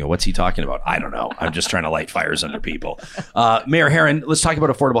 Everyone's going to go, what's he talking about? I don't know. I'm just trying to light fires under people. Mayor Herron, let's talk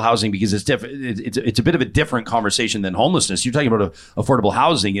about affordable housing, because it's different. It's a bit of a different conversation than homelessness. You're talking about affordable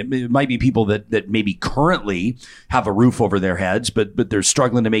housing. It might be people that maybe currently have a roof over their heads, but they're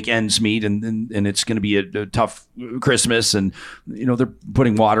struggling to make ends meet, and it's going to be a tough Christmas, and you know, they're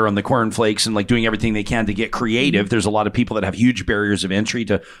putting water on the cornflakes and like doing everything they can to get creative. There's a lot of people that have huge barriers of entry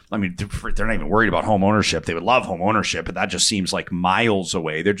to, I mean, they're not even worried about home ownership. They would love home ownership, but that just seems like miles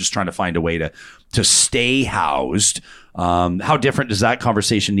away. They're just trying to find a way to stay housed. How different does that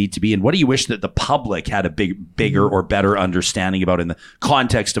conversation need to be? And what do you wish that the public had a bigger or better understanding about in the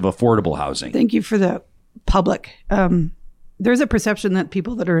context of affordable housing? Thank you for the public. There's a perception that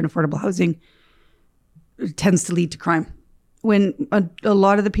people that are in affordable housing tends to lead to crime. When a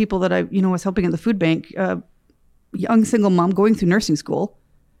lot of the people that I, was helping at the food bank, young single mom going through nursing school,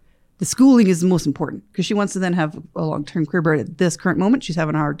 the schooling is the most important because she wants to then have a long-term career. But at this current moment, she's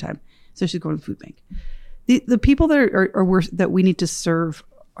having a hard time. So she's going to the food bank. The people that are worse, that we need to serve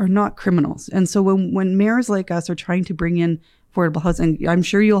are not criminals. And so when mayors like us are trying to bring in affordable housing, I'm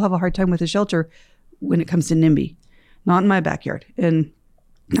sure you'll have a hard time with a shelter when it comes to NIMBY, not in my backyard. And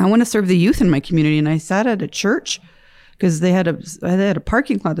I want to serve the youth in my community. And I sat at a church because they had a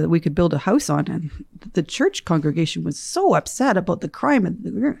parking lot that we could build a house on, and the church congregation was so upset about the crime,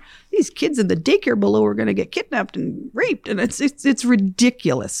 and these kids in the daycare below are going to get kidnapped and raped, and it's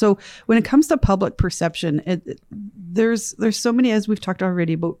ridiculous. So when it comes to public perception, there's so many, as we've talked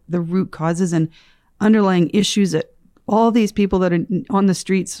already, about the root causes and underlying issues that all these people that are on the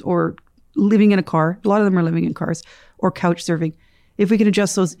streets or living in a car, a lot of them are living in cars or couch surfing. If we can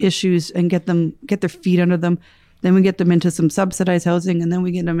address those issues and get their feet under them, then we get them into some subsidized housing, and then we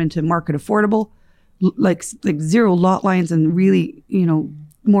get them into market affordable, like zero lot lines and really,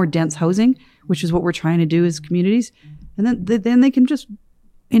 more dense housing, which is what we're trying to do as communities. And then they can just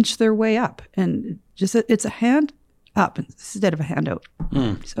inch their way up, and just it's a hand up instead of a handout.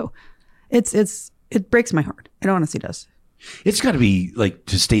 So it breaks my heart. It honestly does. It's got to be, like,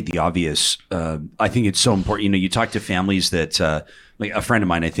 to state the obvious. I think it's so important. You talk to families that, like a friend of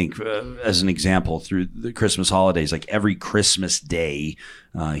mine, I think, as an example, through the Christmas holidays, like every Christmas day,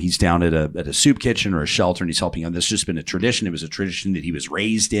 he's down at a soup kitchen or a shelter, and he's helping out. This has just been a tradition. It was a tradition that he was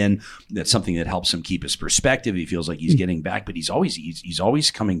raised in. That's something that helps him keep his perspective. He feels like he's getting back, but he's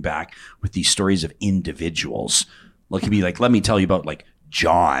always coming back with these stories of individuals. Like, he'd be like, let me tell you about, like,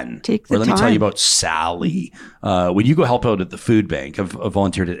 John, or let me tell you about Sally. When you go help out at the food bank, I've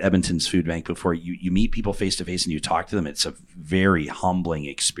volunteered at Edmonton's food bank before, you meet people face to face and you talk to them. It's a very humbling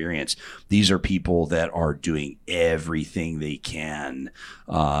experience. These are people that are doing everything they can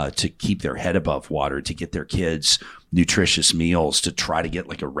to keep their head above water, to get their kids nutritious meals, to try to get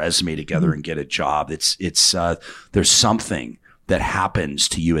like a resume together and get a job. It's there's something that happens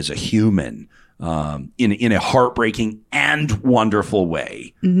to you as a human in a heartbreaking and wonderful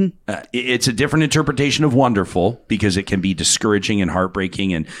way. It's a different interpretation of wonderful, because it can be discouraging and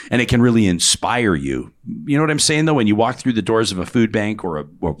heartbreaking, and it can really inspire you. You know what I'm saying, though? When you walk through the doors of a food bank or a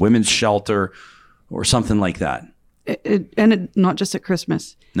women's shelter or something like that. Not just at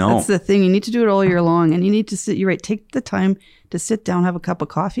Christmas. No. That's the thing. You need to do it all year long, and you need to take the time to sit down, have a cup of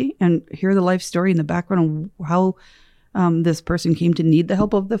coffee, and hear the life story in the background of how this person came to need the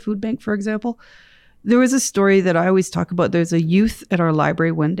help of the food bank, for example. There was a story that I always talk about. There's a youth at our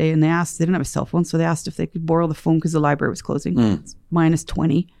library one day, and they didn't have a cell phone, so they asked if they could borrow the phone because the library was closing. It's minus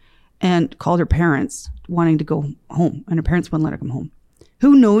 20, and called her parents wanting to go home, and her parents wouldn't let her come home.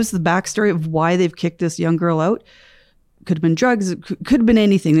 Who knows the backstory of why they've kicked this young girl out? Could have been drugs, it could have been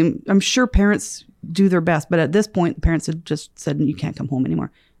anything. I'm sure parents do their best, but at this point, the parents had just said, you can't come home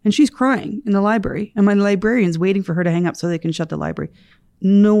anymore. And she's crying in the library, and my librarian's waiting for her to hang up so they can shut the library.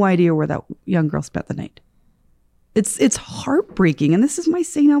 No idea where that young girl spent the night. It's heartbreaking, and this is my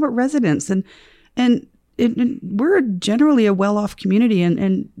St. Albert residence, and we're generally a well-off community,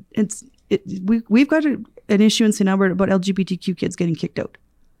 and we've got an issue in St. Albert about LGBTQ kids getting kicked out,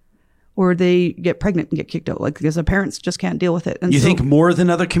 or they get pregnant and get kicked out, like because the parents just can't deal with it. And you think more than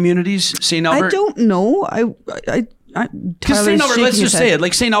other communities, St. Albert? I don't know. Because St. Albert, let's just say it,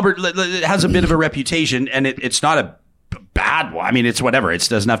 like St. Albert has a bit of a reputation, and it's not a bad one. I mean, it's whatever. It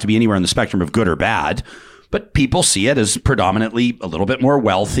doesn't have to be anywhere on the spectrum of good or bad, but people see it as predominantly a little bit more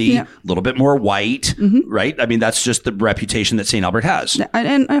wealthy, a little bit more white, right? I mean, that's just the reputation that St. Albert has.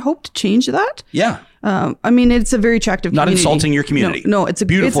 And I hope to change that. Yeah. I mean, it's a very attractive community. Not insulting your community. No, it's a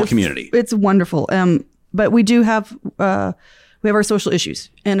beautiful community. It's wonderful. But we do have, we have our social issues.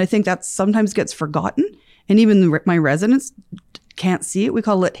 And I think that sometimes gets forgotten. And even my residents can't see it. We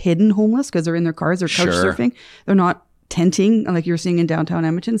call it hidden homeless because they're in their cars, they're couch surfing. They're not tenting like you're seeing in downtown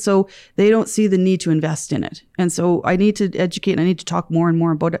Edmonton. So they don't see the need to invest in it. And so I need to educate, and I need to talk more and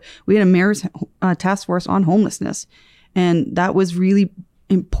more about it. We had a mayor's task force on homelessness, and that was really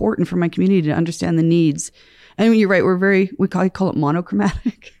important for my community to understand the needs. I mean, you're right. We call it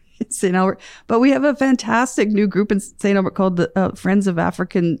monochromatic in St. Albert, but we have a fantastic new group in St. Albert called the Friends of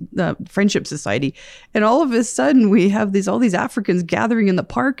African Friendship Society. And all of a sudden we have all these Africans gathering in the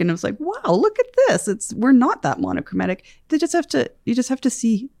park. And it was like, wow, look at this. We're not that monochromatic. You just have to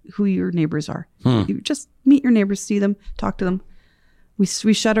see who your neighbors are. You just meet your neighbors, see them, talk to them.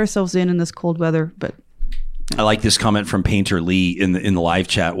 We shut ourselves in this cold weather, but I like this comment from Painter Lee in the live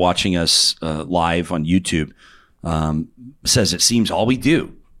chat watching us live on YouTube. Says it seems all we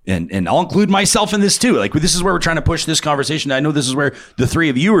do. And I'll include myself in this too. Like, this is where we're trying to push this conversation. I know this is where the three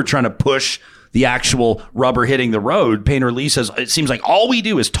of you are trying to push the actual rubber hitting the road. Painter Lee says, it seems like all we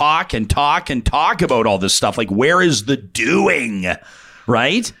do is talk and talk and talk about all this stuff. Like, where is the doing?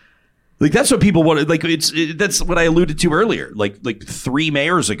 Right? Like, that's what people want. Like, that's what I alluded to earlier. Like 2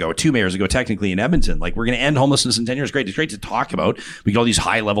 mayors ago, technically in Edmonton. Like, we're going to end homelessness in 10 years. Great. It's great to talk about. We get all these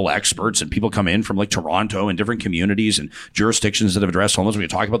high level experts and people come in from like Toronto and different communities and jurisdictions that have addressed homelessness. We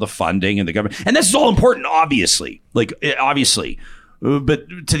talk about the funding and the government. And this is all important, obviously. But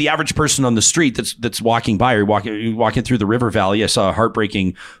to the average person on the street that's walking by or walking through the river valley, I saw a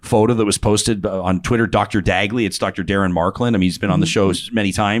heartbreaking photo that was posted on Twitter. Dr. Dagley, it's Dr. Darren Markland. I mean, he's been on the show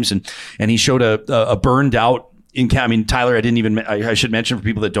many times, and he showed a burned out. I mean, Tyler, I should mention for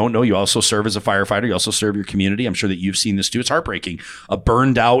people that don't know, you also serve as a firefighter. You also serve your community. I'm sure that you've seen this too. It's heartbreaking. A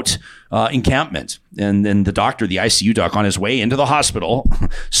burned out encampment. And then the doctor, the ICU doc, on his way into the hospital,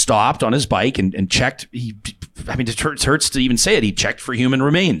 stopped on his bike and checked. It hurts to even say it. He checked for human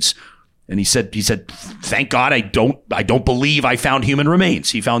remains. And he said, thank God I don't believe I found human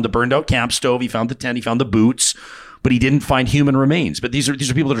remains. He found the burned out camp stove. He found the tent. He found the boots. But he didn't find human remains. But these are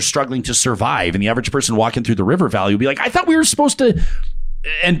people that are struggling to survive. And the average person walking through the river valley will be like, I thought we were supposed to.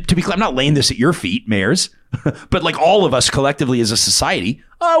 And to be clear, I'm not laying this at your feet, mayors, but like all of us collectively as a society.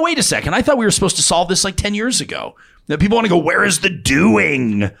 Oh, wait a second. I thought we were supposed to solve this like 10 years ago. Now people want to go, where is the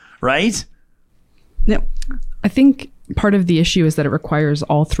doing? Right? No, I think part of the issue is that it requires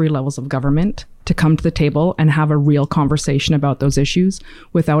all 3 levels of government to come to the table and have a real conversation about those issues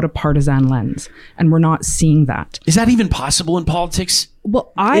without a partisan lens. And we're not seeing that. Is that even possible in politics?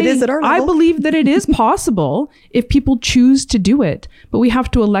 Well, it is at our level. I believe that it is possible if people choose to do it. But we have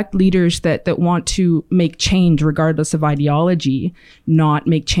to elect leaders that want to make change regardless of ideology, not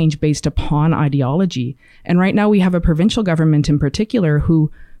make change based upon ideology. And right now we have a provincial government in particular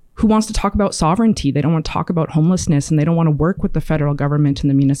who wants to talk about sovereignty. They don't want to talk about homelessness, and they don't want to work with the federal government and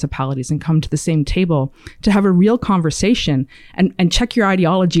the municipalities and come to the same table to have a real conversation and check your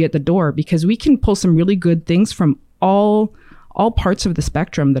ideology at the door, because we can pull some really good things from all parts of the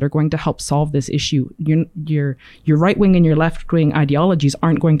spectrum that are going to help solve this issue. Your right wing and your left wing ideologies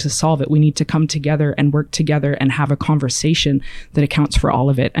aren't going to solve it. We need to come together and work together and have a conversation that accounts for all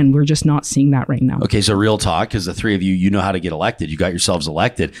of it. And we're just not seeing that right now. Okay, so real talk, because the 3 of you know how to get elected. You got yourselves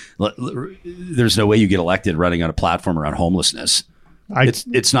elected. There's no way you get elected running on a platform around homelessness.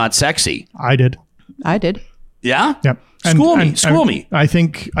 It's not sexy. I did. Yeah? Yep. School me. I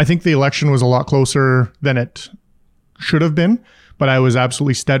think the election was a lot closer than it should have been, but I was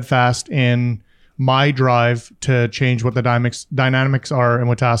absolutely steadfast in my drive to change what the dynamics are in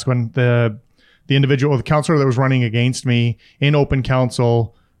Wetaskiwin. The individual, the councillor that was running against me in open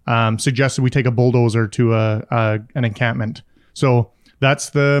council suggested we take a bulldozer to an encampment. So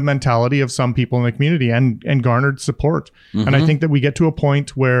that's the mentality of some people in the community and garnered support. And I think that we get to a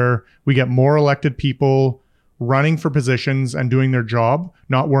point where we get more elected people running for positions and doing their job,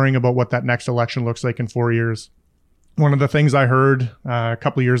 not worrying about what that next election looks like in 4 years. One of the things I heard a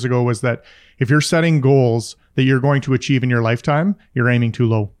couple of years ago was that if you're setting goals that you're going to achieve in your lifetime, you're aiming too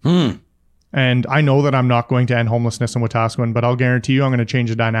low. And I know that I'm not going to end homelessness in Wetaskiwin, but I'll guarantee you I'm going to change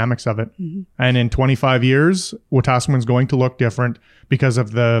the dynamics of it. And in 25 years, Wetaskiwin's going to look different because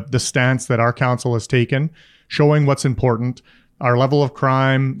of the stance that our council has taken, showing what's important, our level of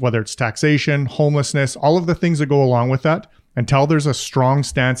crime, whether it's taxation, homelessness, all of the things that go along with that. Until there's a strong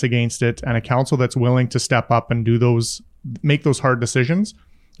stance against it and a council that's willing to step up and make those hard decisions,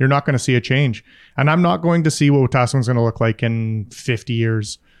 you're not going to see a change. And I'm not going to see what Wetaskiwin's going to look like in 50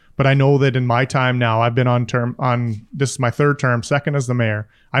 years. But I know that in my time now, I've been this is my third term, second as the mayor.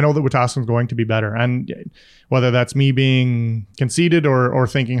 I know that Wetaskiwin's going to be better. And whether that's me being conceited or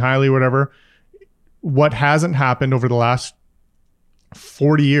thinking highly, whatever, what hasn't happened over the last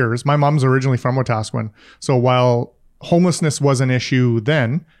 40 years, my mom's originally from Wetaskiwin. So while homelessness was an issue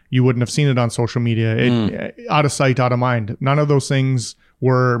then, you wouldn't have seen it on social media. Out of sight, out of mind. None of those things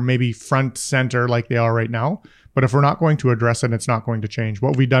were maybe front center like they are right now. But if we're not going to address it, it's not going to change.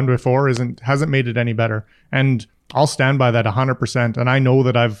 What we've done before hasn't made it any better. And I'll stand by that 100%. And I know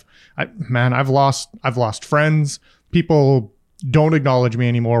that I've lost friends. People don't acknowledge me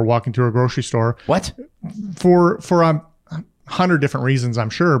anymore walking through a grocery store. What? For 100 different reasons, I'm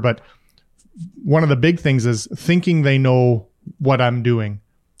sure. But one of the big things is thinking they know what I'm doing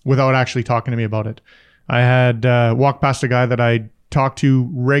without actually talking to me about it. I had walked past a guy that I talked to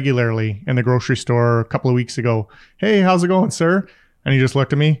regularly in the grocery store a couple of weeks ago. Hey, how's it going, sir? And he just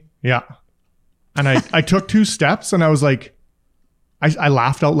looked at me. Yeah. And I took 2 steps and I was like, I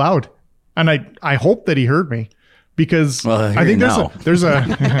laughed out loud. And I hope that he heard me because I think there's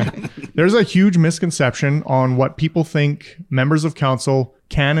a huge misconception on what people think members of council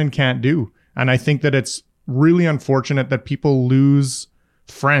can and can't do. And I think that it's really unfortunate that people lose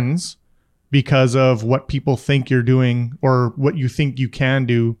friends because of what people think you're doing or what you think you can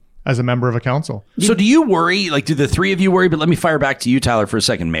do as a member of a council. So do you worry, like, do the three of you worry, but let me fire back to you, Tyler, for a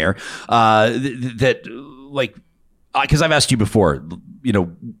second, Mayor, that like, because I've asked you before, you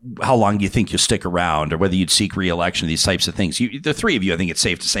know, how long do you think you'll stick around or whether you'd seek re-election, these types of things. The three of you, I think it's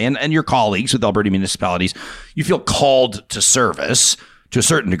safe to say, and your colleagues with Alberta municipalities, you feel called to service to a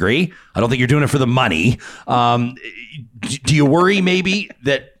certain degree. I don't think you're doing it for the money. Do you worry maybe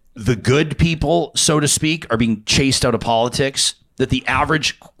that the good people, so to speak, are being chased out of politics? That the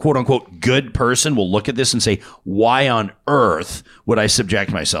average quote unquote good person will look at this and say, why on earth would I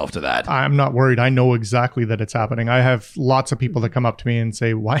subject myself to that? I'm not worried. I know exactly that it's happening. I have lots of people that come up to me and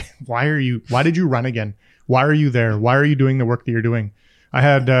say, why did you run again? Why are you there? Why are you doing the work that you're doing? I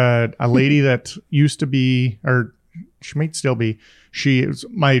had a lady that used to be, or she might still be, she was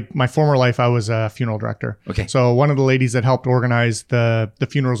my former life. I was a funeral director. Okay. So one of the ladies that helped organize the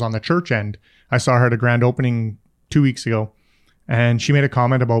funerals on the church end, I saw her at a grand opening 2 weeks ago. And she made a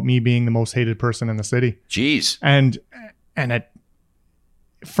comment about me being the most hated person in the city. Jeez. And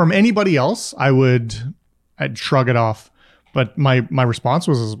from anybody else, I'd shrug it off. But my response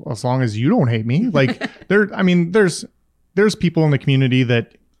was, as long as you don't hate me, like there's people in the community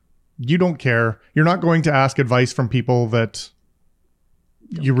that you don't care. You're not going to ask advice from people that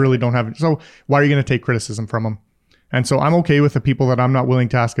you really don't have. So why are you going to take criticism from them? And so I'm okay with the people that I'm not willing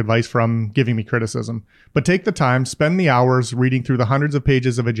to ask advice from giving me criticism. But take the time, spend the hours reading through the hundreds of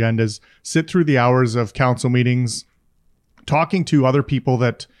pages of agendas, sit through the hours of council meetings, talking to other people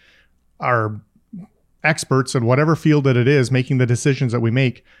that are experts in whatever field that it is, making the decisions that we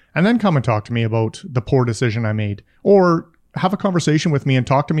make, and then come and talk to me about the poor decision I made. Or have a conversation with me and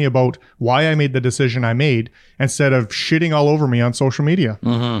talk to me about why I made the decision I made instead of shitting all over me on social media.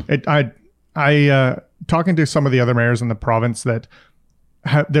 Mm-hmm. Talking to some of the other mayors in the province that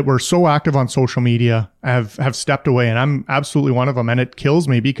were so active on social media have stepped away, and I'm absolutely one of them. And it kills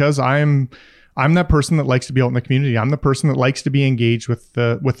me because I'm that person that likes to be out in the community. I'm the person that likes to be engaged with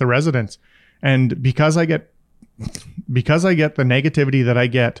the residents. And because I get the negativity that I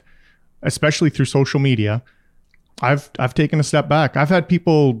get, especially through social media, I've taken a step back. I've had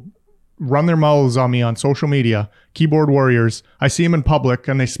people run their mouths on me on social media, keyboard warriors. I see them in public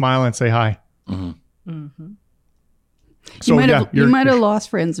and they smile and say hi. Mm-hmm. Mm-hmm. So you might have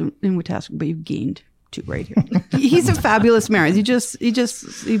lost friends in Wetaskiwin, but you've gained to right here. He's a fabulous mayor. He pours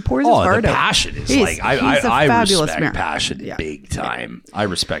his heart the out. passion is He's like I fabulous respect mayor. passion Yeah. big time. I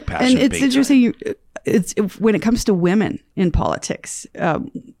respect passion. And it's big interesting. It's when it comes to women in politics,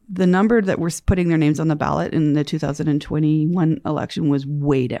 the number that were putting their names on the ballot in the 2021 election was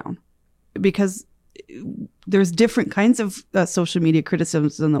way down, because there's different kinds of social media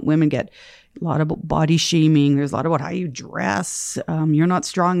criticism that women get. A lot about body shaming. There's a lot about how you dress. You're not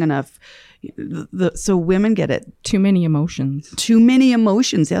strong enough. So women get it. Too many emotions. Too many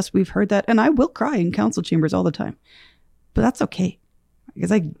emotions. Yes, we've heard that. And I will cry in council chambers all the time. But that's okay,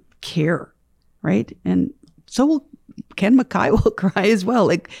 because I care, right? And so will Ken Mackay will cry as well.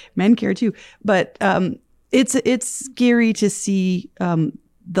 Like, men care too. But it's scary to see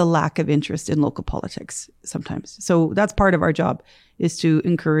the lack of interest in local politics sometimes. So that's part of our job, is to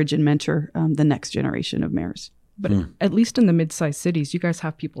encourage and mentor the next generation of mayors. But at least in the mid-sized cities, you guys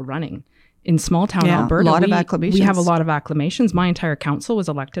have people running. In small town Alberta, a lot of acclamations. We have a lot of acclamations. My entire council was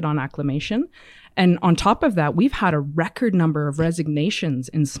elected on acclamation. And on top of that, we've had a record number of resignations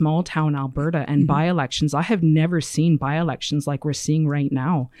in small town Alberta and by-elections. I have never seen by-elections like we're seeing right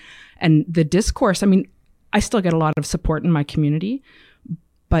now. And the discourse, I mean, I still get a lot of support in my community,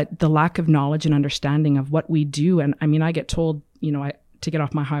 but the lack of knowledge and understanding of what we do. And I mean, I get told, to get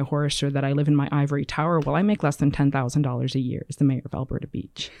off my high horse, or that I live in my ivory tower. Well, I make less than $10,000 a year as the mayor of Alberta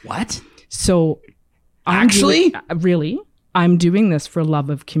Beach. What? So I'm doing this for love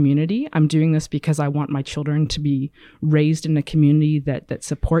of community. I'm doing this because I want my children to be raised in a community that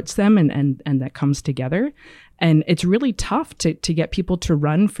supports them and that comes together. And it's really tough to get people to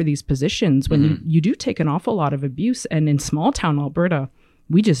run for these positions when you do take an awful lot of abuse. And in small town Alberta,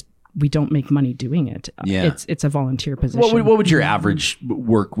 we don't make money doing it. Yeah. It's a volunteer position. What would your average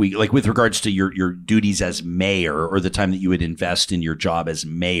work week, like with regards to your duties as mayor, or the time that you would invest in your job as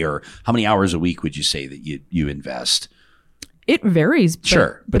mayor, how many hours a week would you say that you invest? It varies.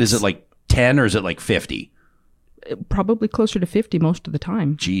 But is it like 10 or is it like 50? Probably closer to 50 most of the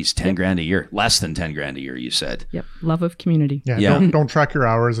time. Geez, 10 grand a year. Less than 10 grand a year, you said. Yep. Love of community. Yeah. Don't track your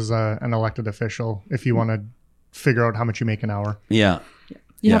hours as an elected official if you want to figure out how much you make an hour. Yeah.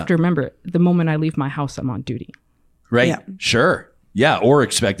 You have to remember, the moment I leave my house, I'm on duty. Right. Yeah. Sure. Yeah. Or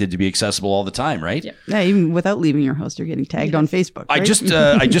expected to be accessible all the time, right? Yeah, even without leaving your house, you're getting tagged on Facebook. Right?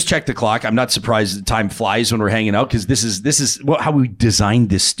 I just checked the clock. I'm not surprised that time flies when we're hanging out, because this is how we designed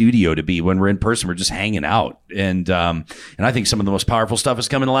this studio to be. When we're in person, we're just hanging out, and I think some of the most powerful stuff has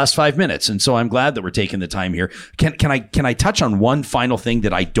come in the last 5 minutes, and so I'm glad that we're taking the time here. Can I touch on one final thing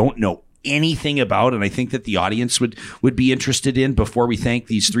that I don't know anything about, and I think that the audience would be interested in, before we thank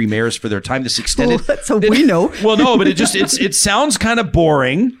these three mayors for their time? This extended. So we know. Well, no, but it sounds kind of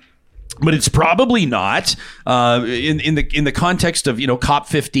boring, but it's probably not. In the context of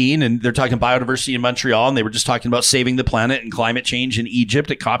COP15, and they're talking biodiversity in Montreal, and they were just talking about saving the planet and climate change in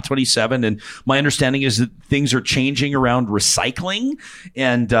Egypt at COP27. And my understanding is that things are changing around recycling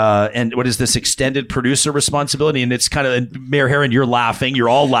and what is this extended producer responsibility? And it's kind of, Mayor Herron, you're laughing. You're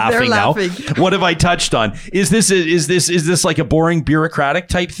all laughing now. What have I touched on? Is this like a boring bureaucratic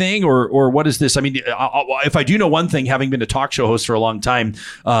type thing, or what is this? I mean, if I do know one thing, having been a talk show host for a long time,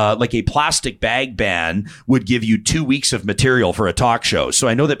 like a plastic bag ban would give you 2 weeks of material for a talk show. So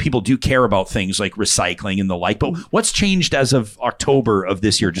I know that people do care about things like recycling and the like, but what's changed as of October of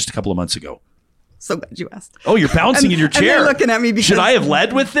this year, just a couple of months ago? So glad you asked. Oh, you're bouncing in your chair. And they're looking at me because should I have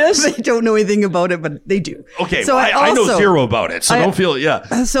led with this? They don't know anything about it, but they do. Okay, so well, I know zero about it, so don't feel,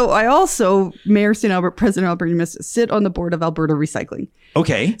 So I also, Mayor St. Albert, President Albert Munis, sit on the board of Alberta Recycling.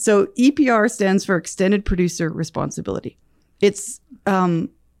 Okay. So EPR stands for Extended Producer Responsibility. It's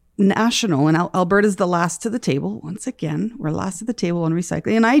national, and Alberta's the last to the table. Once again, we're last to the table on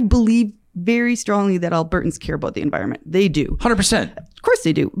recycling. And I believe very strongly that Albertans care about the environment. They do. 100%. Of course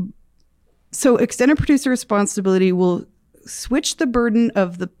they do. So extended producer responsibility will switch the burden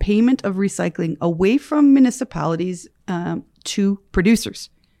of the payment of recycling away from municipalities to producers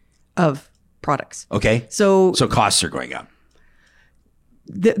of products. Okay. So costs are going up.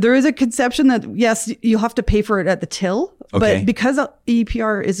 There is a conception that, yes, you'll have to pay for it at the till. Okay. But because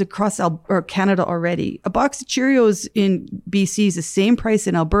EPR is across Canada already, a box of Cheerios in BC is the same price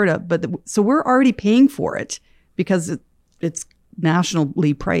in Alberta. So we're already paying for it because it's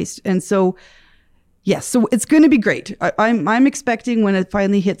nationally priced. And so, yes, so it's going to be great. I'm expecting when it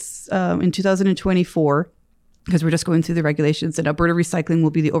finally hits in 2024, because we're just going through the regulations, and Alberta Recycling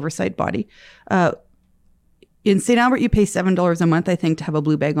will be the oversight body. In St. Albert, you pay $7 a month, I think, to have a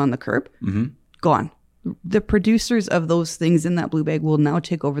blue bag on the curb. Mm-hmm. Gone. The producers of those things in that blue bag will now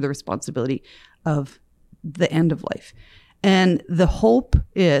take over the responsibility of the end of life. And the hope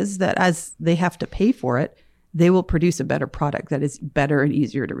is that as they have to pay for it, they will produce a better product that is better and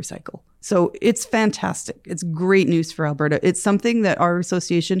easier to recycle. So it's fantastic. It's great news for Alberta. It's something that our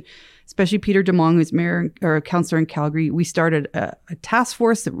association, especially Peter DeMong, who's mayor or a councillor in Calgary, we started a task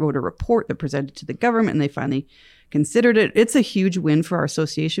force that wrote a report that presented to the government, and they finally considered it. It's a huge win for our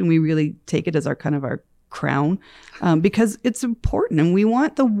association. We really take it as our kind of our crown because it's important, and we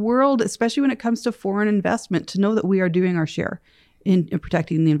want the world, especially when it comes to foreign investment, to know that we are doing our share in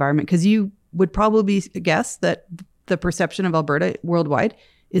protecting the environment. Because you would probably guess that the perception of Alberta worldwide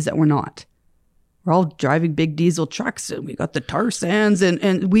is that we're not. We're all driving big diesel trucks, and we got the tar sands,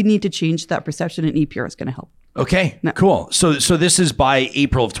 and we need to change that perception, and EPR is going to help. Okay, cool. So this is by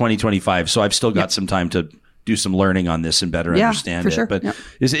April of 2025. So I've still got some time to do some learning on this and better understand it. Sure. But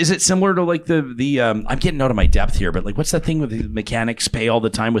is it similar to like the I'm getting out of my depth here, but like what's that thing with the mechanics pay all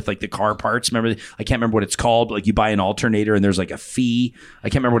the time with like the car parts? Remember, I can't remember what it's called. Like you buy an alternator and there's like a fee. I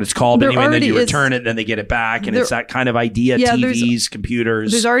can't remember what it's called. But anyway, and then you return it and then they get it back. And it's that kind of idea. Yeah, TVs,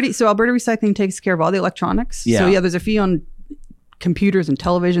 computers. So Alberta Recycling takes care of all the electronics. Yeah. So there's a fee on computers and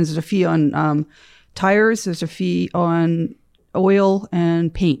televisions. There's a fee on tires. There's a fee on oil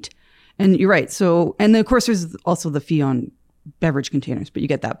and paint. And you're right. So, and then of course there's also the fee on beverage containers, but you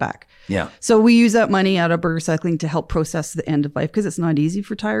get that back. Yeah. So we use that money out of Alberta Recycling to help process the end of life, because it's not easy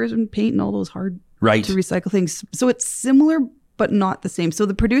for tires and paint and all those hard to recycle things. So it's similar, but not the same. So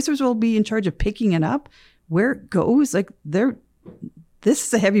the producers will be in charge of picking it up where it goes. Like this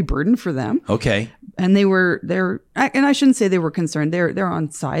is a heavy burden for them. Okay. And and I shouldn't say they were concerned. They're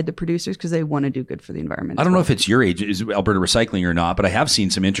on side, the producers, because they want to do good for the environment. I don't know if it's your age, is Alberta Recycling or not, but I have seen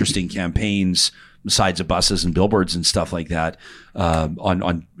some interesting campaigns, sides of buses and billboards and stuff like that,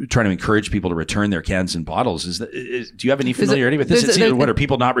 on trying to encourage people to return their cans and bottles. Do you have any familiarity with this? What are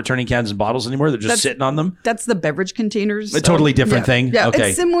people not returning cans and bottles anymore? They're just sitting on them? That's the beverage containers. A totally different thing? Yeah, okay.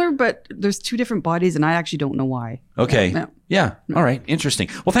 It's similar, but there's two different bodies, and I actually don't know why. Okay. Yeah. All right. Interesting.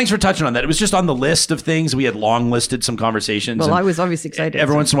 Well, thanks for touching on that. It was just on the list of things. We had long listed some conversations. Well, I was obviously excited.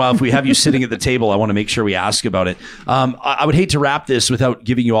 Every once in a while, if we have you sitting at the table, I want to make sure we ask about it. I would hate to wrap this without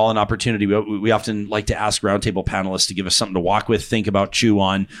giving you all an opportunity. We often like to ask roundtable panelists to give us something to walk with, think about, chew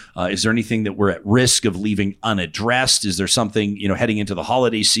on. Is there anything that we're at risk of leaving unaddressed? Is there something, heading into the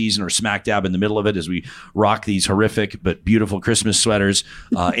holiday season or smack dab in the middle of it as we rock these horrific but beautiful Christmas sweaters?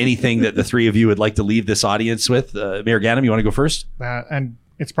 Anything that the three of you would like to leave this audience with? Mayor Ganem, you want to go first? And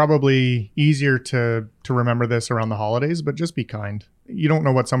it's probably easier to remember this around the holidays, but just be kind. You don't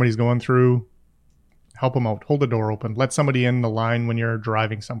know what somebody's going through. Help them out. Hold the door open. Let somebody in the line when you're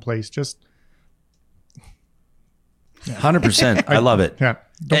driving someplace. Just 100%. I love it. Yeah.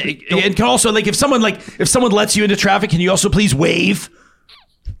 And can also, if someone lets you into traffic, can you also please wave?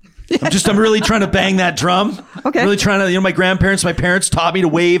 I'm really trying to bang that drum. Okay. I'm really trying to, my parents taught me to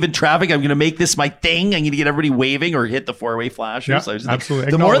wave in traffic. I'm going to make this my thing. I'm going to get everybody waving or hit the four-way flashers. Yeah, so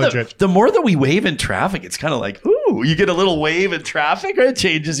absolutely. The more that we wave in traffic, it's kind of like, ooh, you get a little wave in traffic, right? It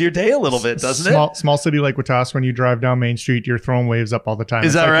changes your day a little bit, doesn't it? Small city like Wetaskiwin, when you drive down Main Street, you're throwing waves up all the time.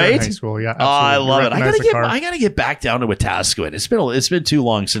 Is that right? In high school, yeah. Absolutely. Oh, I love it. I gotta get back down to Wetaskiwin. It's been too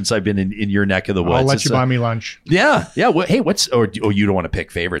long since I've been in your neck of the woods. I'll let you buy me lunch. Yeah. Yeah. You don't want to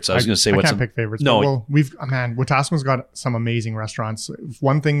pick favorites. I was going to say, I can't pick favorites. No, Wetaskiwin's got some amazing restaurants.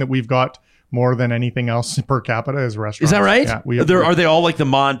 One thing that we've got more than anything else per capita is restaurants. Is that right? Yeah, are they all like the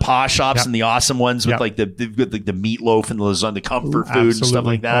ma and pa shops and the awesome ones with Yeah. the meatloaf and the lasagna, the comfort food and stuff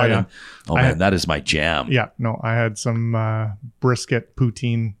like that? Oh, yeah. That is my jam. Yeah, no, I had some brisket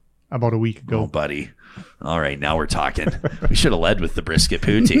poutine about a week ago. Oh, buddy. All right, now we're talking. We should have led with the brisket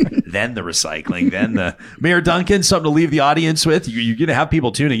poutine, then the recycling, then the Mayor Duncan. Something to leave the audience with. You're going to have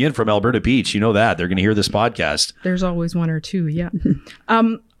people tuning in from Alberta Beach. You know that they're going to hear this podcast. There's always one or two. Yeah.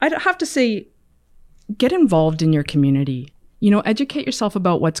 I'd have to say, get involved in your community. Educate yourself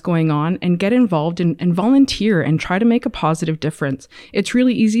about what's going on and get involved and volunteer and try to make a positive difference. It's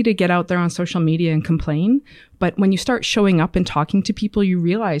really easy to get out there on social media and complain, but when you start showing up and talking to people, you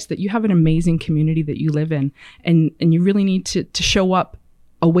realize that you have an amazing community that you live in, and you really need to show up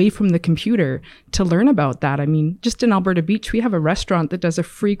away from the computer to learn about that. I mean, just in Alberta Beach, we have a restaurant that does a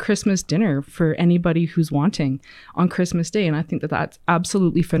free Christmas dinner for anybody who's wanting on Christmas Day. And I think that that's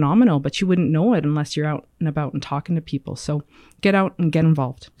absolutely phenomenal, but you wouldn't know it unless you're out and about and talking to people. So get out and get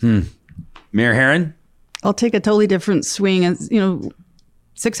involved. Mayor Herron? I'll take a totally different swing. As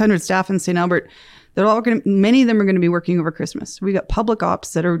 600 staff in St. Albert, many of them are going to be working over Christmas. We got public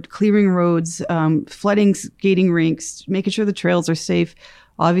ops that are clearing roads, flooding skating rinks, making sure the trails are safe.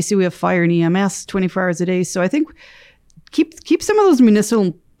 Obviously, we have fire and EMS 24 hours a day. So I think keep some of those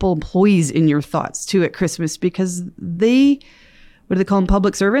municipal municipal employees in your thoughts too at Christmas, because they, what do they call them,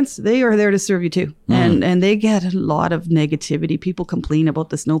 public servants? They are there to serve you too. And they get a lot of negativity. People complain about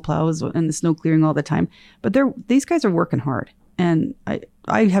the snow plows and the snow clearing all the time, but these guys are working hard. And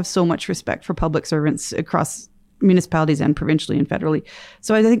I have so much respect for public servants across municipalities and provincially and federally.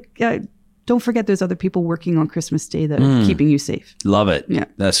 So I think, don't forget there's other people working on Christmas Day that are keeping you safe. Love it. Yeah.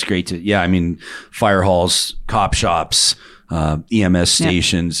 That's great. I mean, fire halls, cop shops, EMS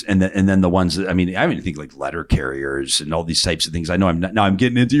stations, and then the ones that, I mean, I even think like letter carriers and all these types of things. I know I'm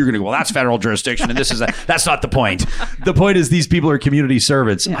getting into, you're going to go, well, that's federal jurisdiction and this is that's not the point. The point is these people are community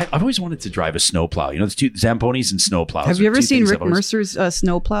servants. Yeah. I've always wanted to drive a snowplow. You know, there's two Zamponis and snowplows. Have you ever seen Rick Mercer's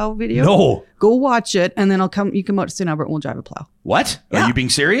snowplow video? No. Go watch it, and then you come out to St. Albert and we'll drive a plow. What? Yeah. Are you being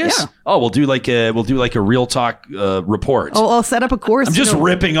serious? Yeah. Oh, we'll do like a Real Talk report. Oh, I'll set up a course. I'm just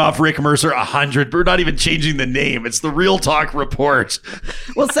ripping off Rick Mercer 100. We're not even changing the name. It's the Real Talk report.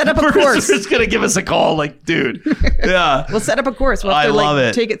 We'll set up a course. Mercer's gonna give us a call, like, dude. Yeah. We'll set up a course. We'll have I to love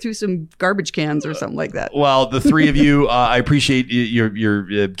it. Take it through some garbage cans or something like that. Well, the three of you, I appreciate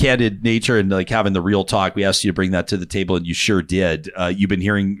your candid nature and like having the real talk. We asked you to bring that to the table, and you sure did. You've been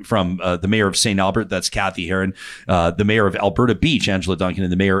hearing from the mayor of St. Albert, that's Kathy Heron, the mayor of Alberta Beach, Angela Duncan,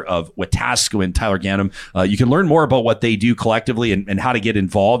 and the mayor of Wetaskiwin, Tyler Gannam. You can learn more about what they do collectively and how to get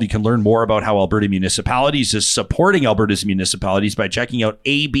involved. You can learn more about how Alberta Municipalities is supporting Alberta's municipalities by checking out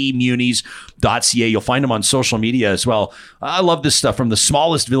abmunis.ca. You'll find them on social media as well. I love this stuff. From the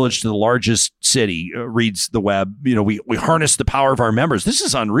smallest village to the largest city, reads the web. You know, we harness the power of our members. This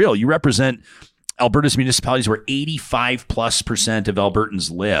is unreal. You represent Alberta's municipalities where 85+% of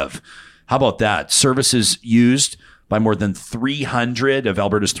Albertans live. How about that? Services used by more than 300 of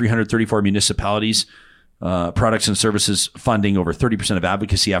Alberta's 334 municipalities. Products and services funding over 30% of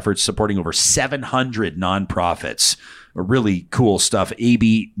advocacy efforts, supporting over 700 nonprofits. Really cool stuff.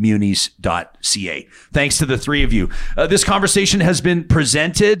 abmunis.ca. Thanks to the three of you. This conversation has been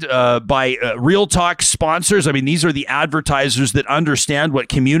presented by Real Talk sponsors. I mean, these are the advertisers that understand what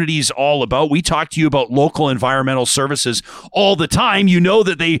community is all about. We talk to you about local environmental services all the time. You know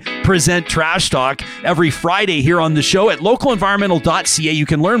that they present Trash Talk every Friday here on the show. At localenvironmental.ca, you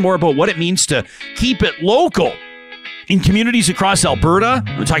can learn more about what it means to keep it local. In communities across Alberta,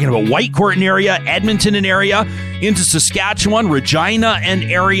 we're talking about Whitecourt area, Edmonton and area, into Saskatchewan, Regina and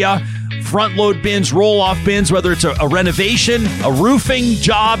area, front load bins, roll off bins, whether it's a renovation, a roofing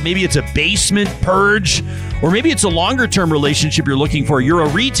job, maybe it's a basement purge, or maybe it's a longer term relationship you're looking for. You're a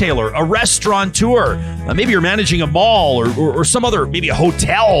retailer, a restaurateur, maybe you're managing a mall or some other, maybe a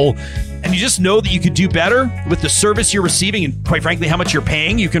hotel, and you just know that you could do better with the service you're receiving and, quite frankly, how much you're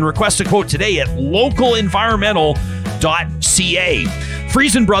paying. You can request a quote today at localenvironmental.ca.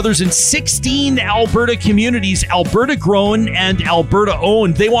 Friesen Brothers in 16 Alberta communities, Alberta grown and Alberta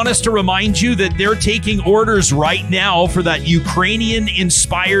owned. They want us to remind you that they're taking orders right now for that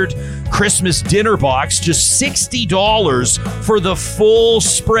Ukrainian-inspired Christmas dinner box. Just $60 for the full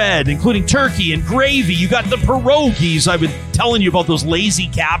spread, including turkey and gravy. You got the pierogies. I've been telling you about those lazy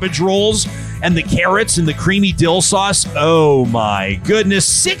cabbage rolls and the carrots and the creamy dill sauce. Oh my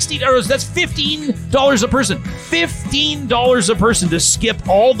goodness. $60. That's $15 a person. $15 a person to skip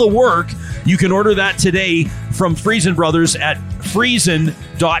all the work. You can order that today from Friesen Brothers at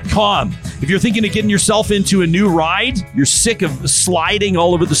friesen.com. If you're thinking of getting yourself into a new ride, you're sick of sliding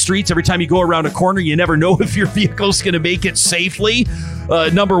all over the streets every time you go around a corner, you never know if your vehicle's going to make it safely.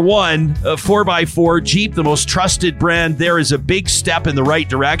 Number one, 4x4 Jeep, the most trusted brand. There is a big step in the right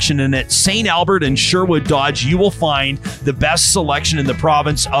direction. And at St. Albert and Sherwood Dodge, you will find the best selection in the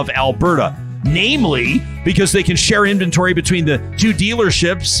province of Alberta. Namely, because they can share inventory between the two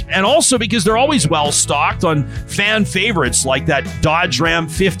dealerships, and also because they're always well stocked on fan favorites like that Dodge Ram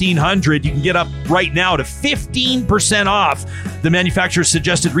 1500. You can get up right now to 15% off the manufacturer's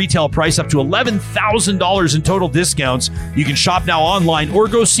suggested retail price, up to $11,000 in total discounts. You can shop now online or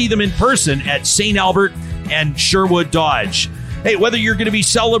go see them in person at St. Albert and Sherwood Dodge. Hey, whether you're going to be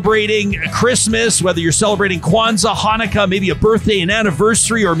celebrating Christmas, whether you're celebrating Kwanzaa, Hanukkah, maybe a birthday, an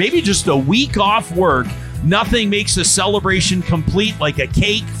anniversary, or maybe just a week off work, nothing makes a celebration complete like a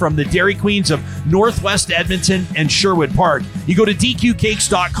cake from the Dairy Queens of Northwest Edmonton and Sherwood Park. You go to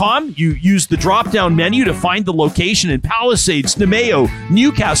dqcakes.com, you use the drop-down menu to find the location in Palisades, Nemeo,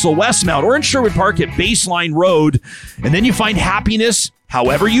 Newcastle, Westmount, or in Sherwood Park at Baseline Road, and then you find happiness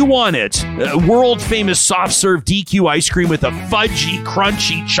however you want it. World-famous soft-serve DQ ice cream with a fudgy,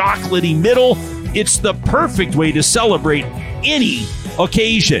 crunchy, chocolatey middle. It's the perfect way to celebrate any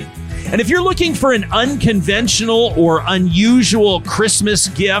occasion. And if you're looking for an unconventional or unusual Christmas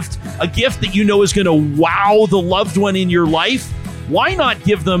gift, a gift that you know is going to wow the loved one in your life, why not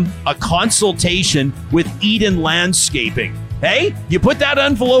give them a consultation with Eden Landscaping? Hey, you put that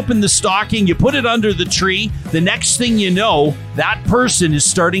envelope in the stocking, you put it under the tree. The next thing you know, that person is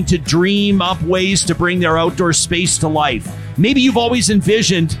starting to dream up ways to bring their outdoor space to life. Maybe you've always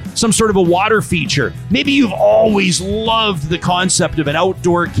envisioned some sort of a water feature. Maybe you've always loved the concept of an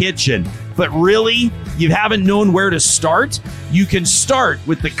outdoor kitchen, but really, you haven't known where to start? You can start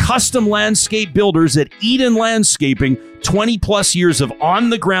with the custom landscape builders at Eden Landscaping. 20 plus years of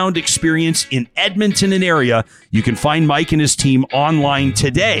on-the-ground experience in Edmonton and area. You can find Mike and his team online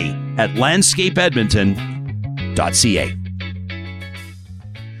today at landscapeedmonton.ca.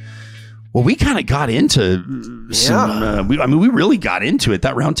 Well, we kind of got into some, we really got into it.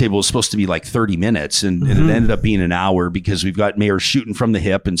 That roundtable was supposed to be like 30 minutes and it ended up being an hour because we've got mayors shooting from the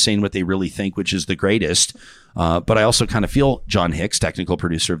hip and saying what they really think, which is the greatest. But I also kind of feel, John Hicks, technical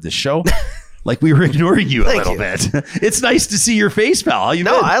producer of this show, like we were ignoring you a little bit. It's nice to see your face, pal. How you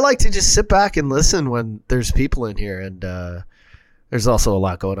been? I like to just sit back and listen when there's people in here, and there's also a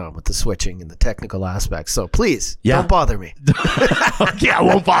lot going on with the switching and the technical aspects. So please, don't bother me. Okay, I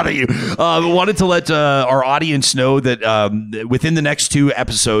won't bother you. Wanted to let our audience know that within the next 2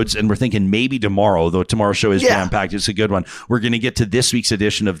 episodes, and we're thinking maybe tomorrow, though tomorrow's show is jam-packed, it's a good one. We're going to get to this week's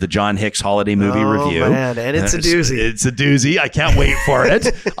edition of the John Hicks Holiday Movie Review. Man, and it's a doozy. It's a doozy. I can't wait for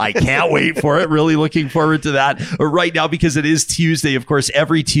it. Really looking forward to that. Right now, because it is Tuesday, of course,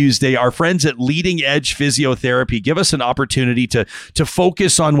 every Tuesday, our friends at Leading Edge Physiotherapy give us an opportunity to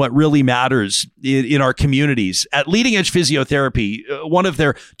focus on what really matters in our communities. At Leading Edge Physiotherapy, one of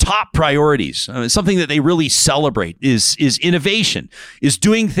their top priorities, something that they really celebrate is innovation, is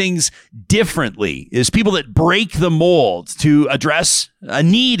doing things differently, is people that break the mold to address a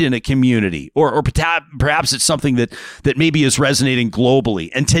need in a community, or perhaps it's something that maybe is resonating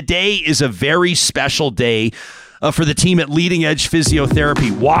globally. And today is a very special day for the team at Leading Edge Physiotherapy.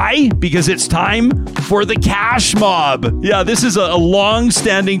 Why? Because it's time for the Cash Mob. Yeah, this is a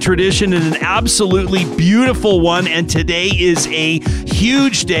long-standing tradition and an absolutely beautiful one, and today is a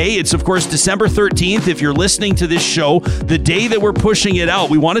huge day. It's, of course, December 13th. If you're listening to this show, the day that we're pushing it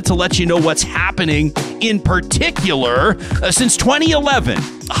out, we wanted to let you know what's happening in particular. Since 2011,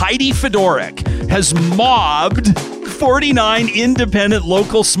 Heidi Fedorek has mobbed 49 independent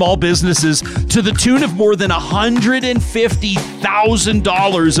local small businesses to the tune of more than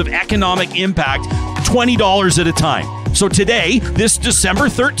 $150,000 of economic impact, $20 at a time. So today, this December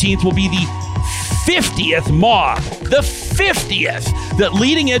 13th, will be the 50th mob, the 50th that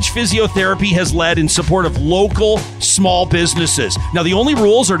Leading Edge Physiotherapy has led in support of local small businesses. Now, the only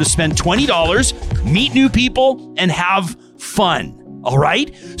rules are to spend $20, meet new people, and have fun. All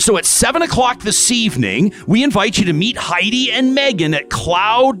right. So at 7 o'clock this evening, we invite you to meet Heidi and Megan at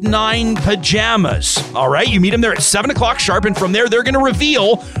Cloud9 Pajamas. All right. You meet them there at 7 o'clock sharp. And from there, they're going to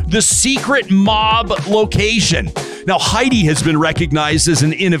reveal the secret mob location. Now, Heidi has been recognized as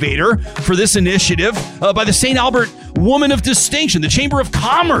an innovator for this initiative by the St. Albert Woman of Distinction, the Chamber of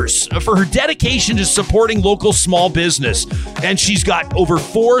Commerce, for her dedication to supporting local small business. And she's got over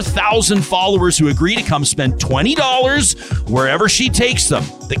 4,000 followers who agree to come spend $20 wherever she takes them.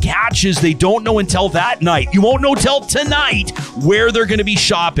 The catch is they don't know until that night. You won't know till tonight where they're going to be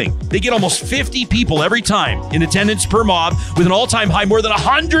shopping. They get almost 50 people every time in attendance per mob, with an all-time high more than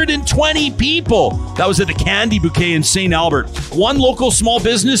 120 people. That was at the Candy Bouquet in St. Albert. One local small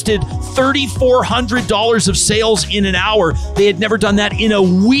business did $3,400 of sales in an hour. They had never done that in a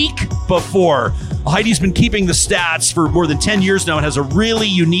week before. Heidi's been keeping the stats for more than 10 years now and has a really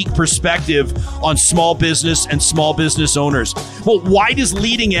unique perspective on small business and small business owners. Well, why does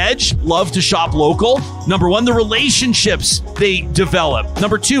Leading Edge love to shop local? Number one, the relationships they develop.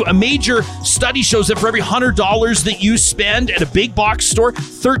 Number two, a major study shows that for every $100 that you spend at a big box store,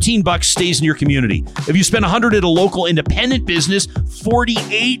 $13 stays in your community. If you spend $100 at a local independent business,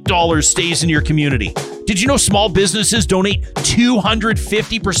 $48 stays in your community. Did you know small businesses donate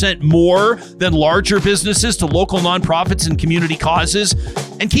 250% more than larger businesses to local nonprofits and community causes?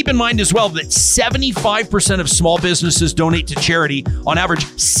 And keep in mind as well that 75% of small businesses donate to charity. On average,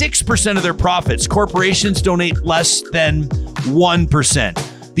 6% of their profits. Corporations donate less than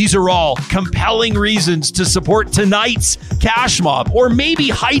 1%. These are all compelling reasons to support tonight's Cash Mob. Or maybe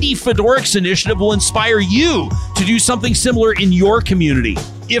Heidi Fedorek's initiative will inspire you to do something similar in your community.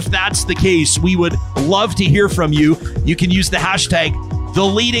 If that's the case, we would love to hear from you. You can use the hashtag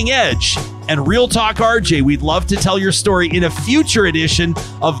 #TheLeadingEdge. And Real Talk RJ, we'd love to tell your story in a future edition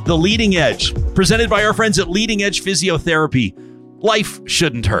of The Leading Edge, presented by our friends at Leading Edge Physiotherapy. Life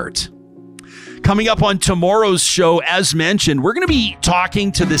shouldn't hurt. Coming up on tomorrow's show, as mentioned, we're going to be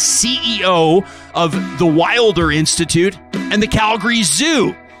talking to the CEO of the Wilder Institute and the Calgary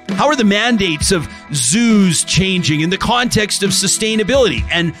Zoo. How are the mandates of zoos changing in the context of sustainability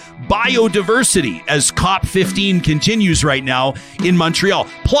and biodiversity as COP15 continues right now in Montreal?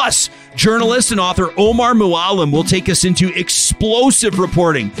 Plus, journalist and author Omar Mualim will take us into explosive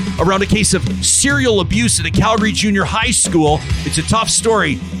reporting around a case of serial abuse at a Calgary junior high school. It's a tough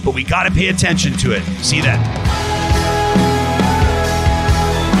story, but we got to pay attention to it. See you then.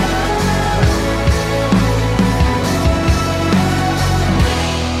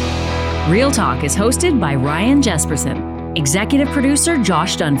 Real Talk is hosted by Ryan Jesperson, executive producer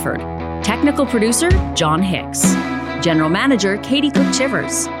Josh Dunford, technical producer John Hicks, general manager Katie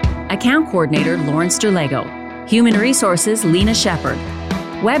Cook-Chivers, account coordinator Lawrence Derlego, human resources Lena Shepard,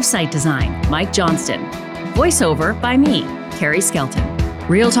 website design Mike Johnston, voiceover by me, Carrie Skelton.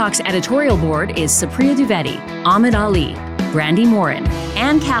 Real Talk's editorial board is Supriya Dwivedi, Ahmed Ali, Brandy Morin,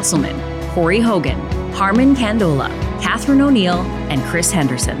 Ann Castleman, Corey Hogan, Harman Candola, Catherine O'Neill, and Chris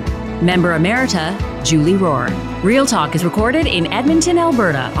Henderson. Member Emerita, Julie Rohr. Real Talk is recorded in Edmonton,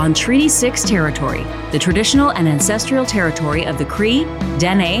 Alberta on Treaty 6 territory, the traditional and ancestral territory of the Cree,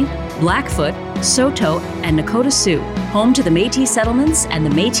 Dene, Blackfoot, Saulteaux, and Nakota Sioux, home to the Métis settlements and the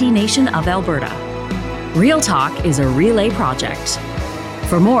Métis Nation of Alberta. Real Talk is a relay project.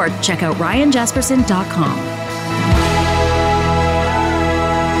 For more, check out ryanjesperson.com.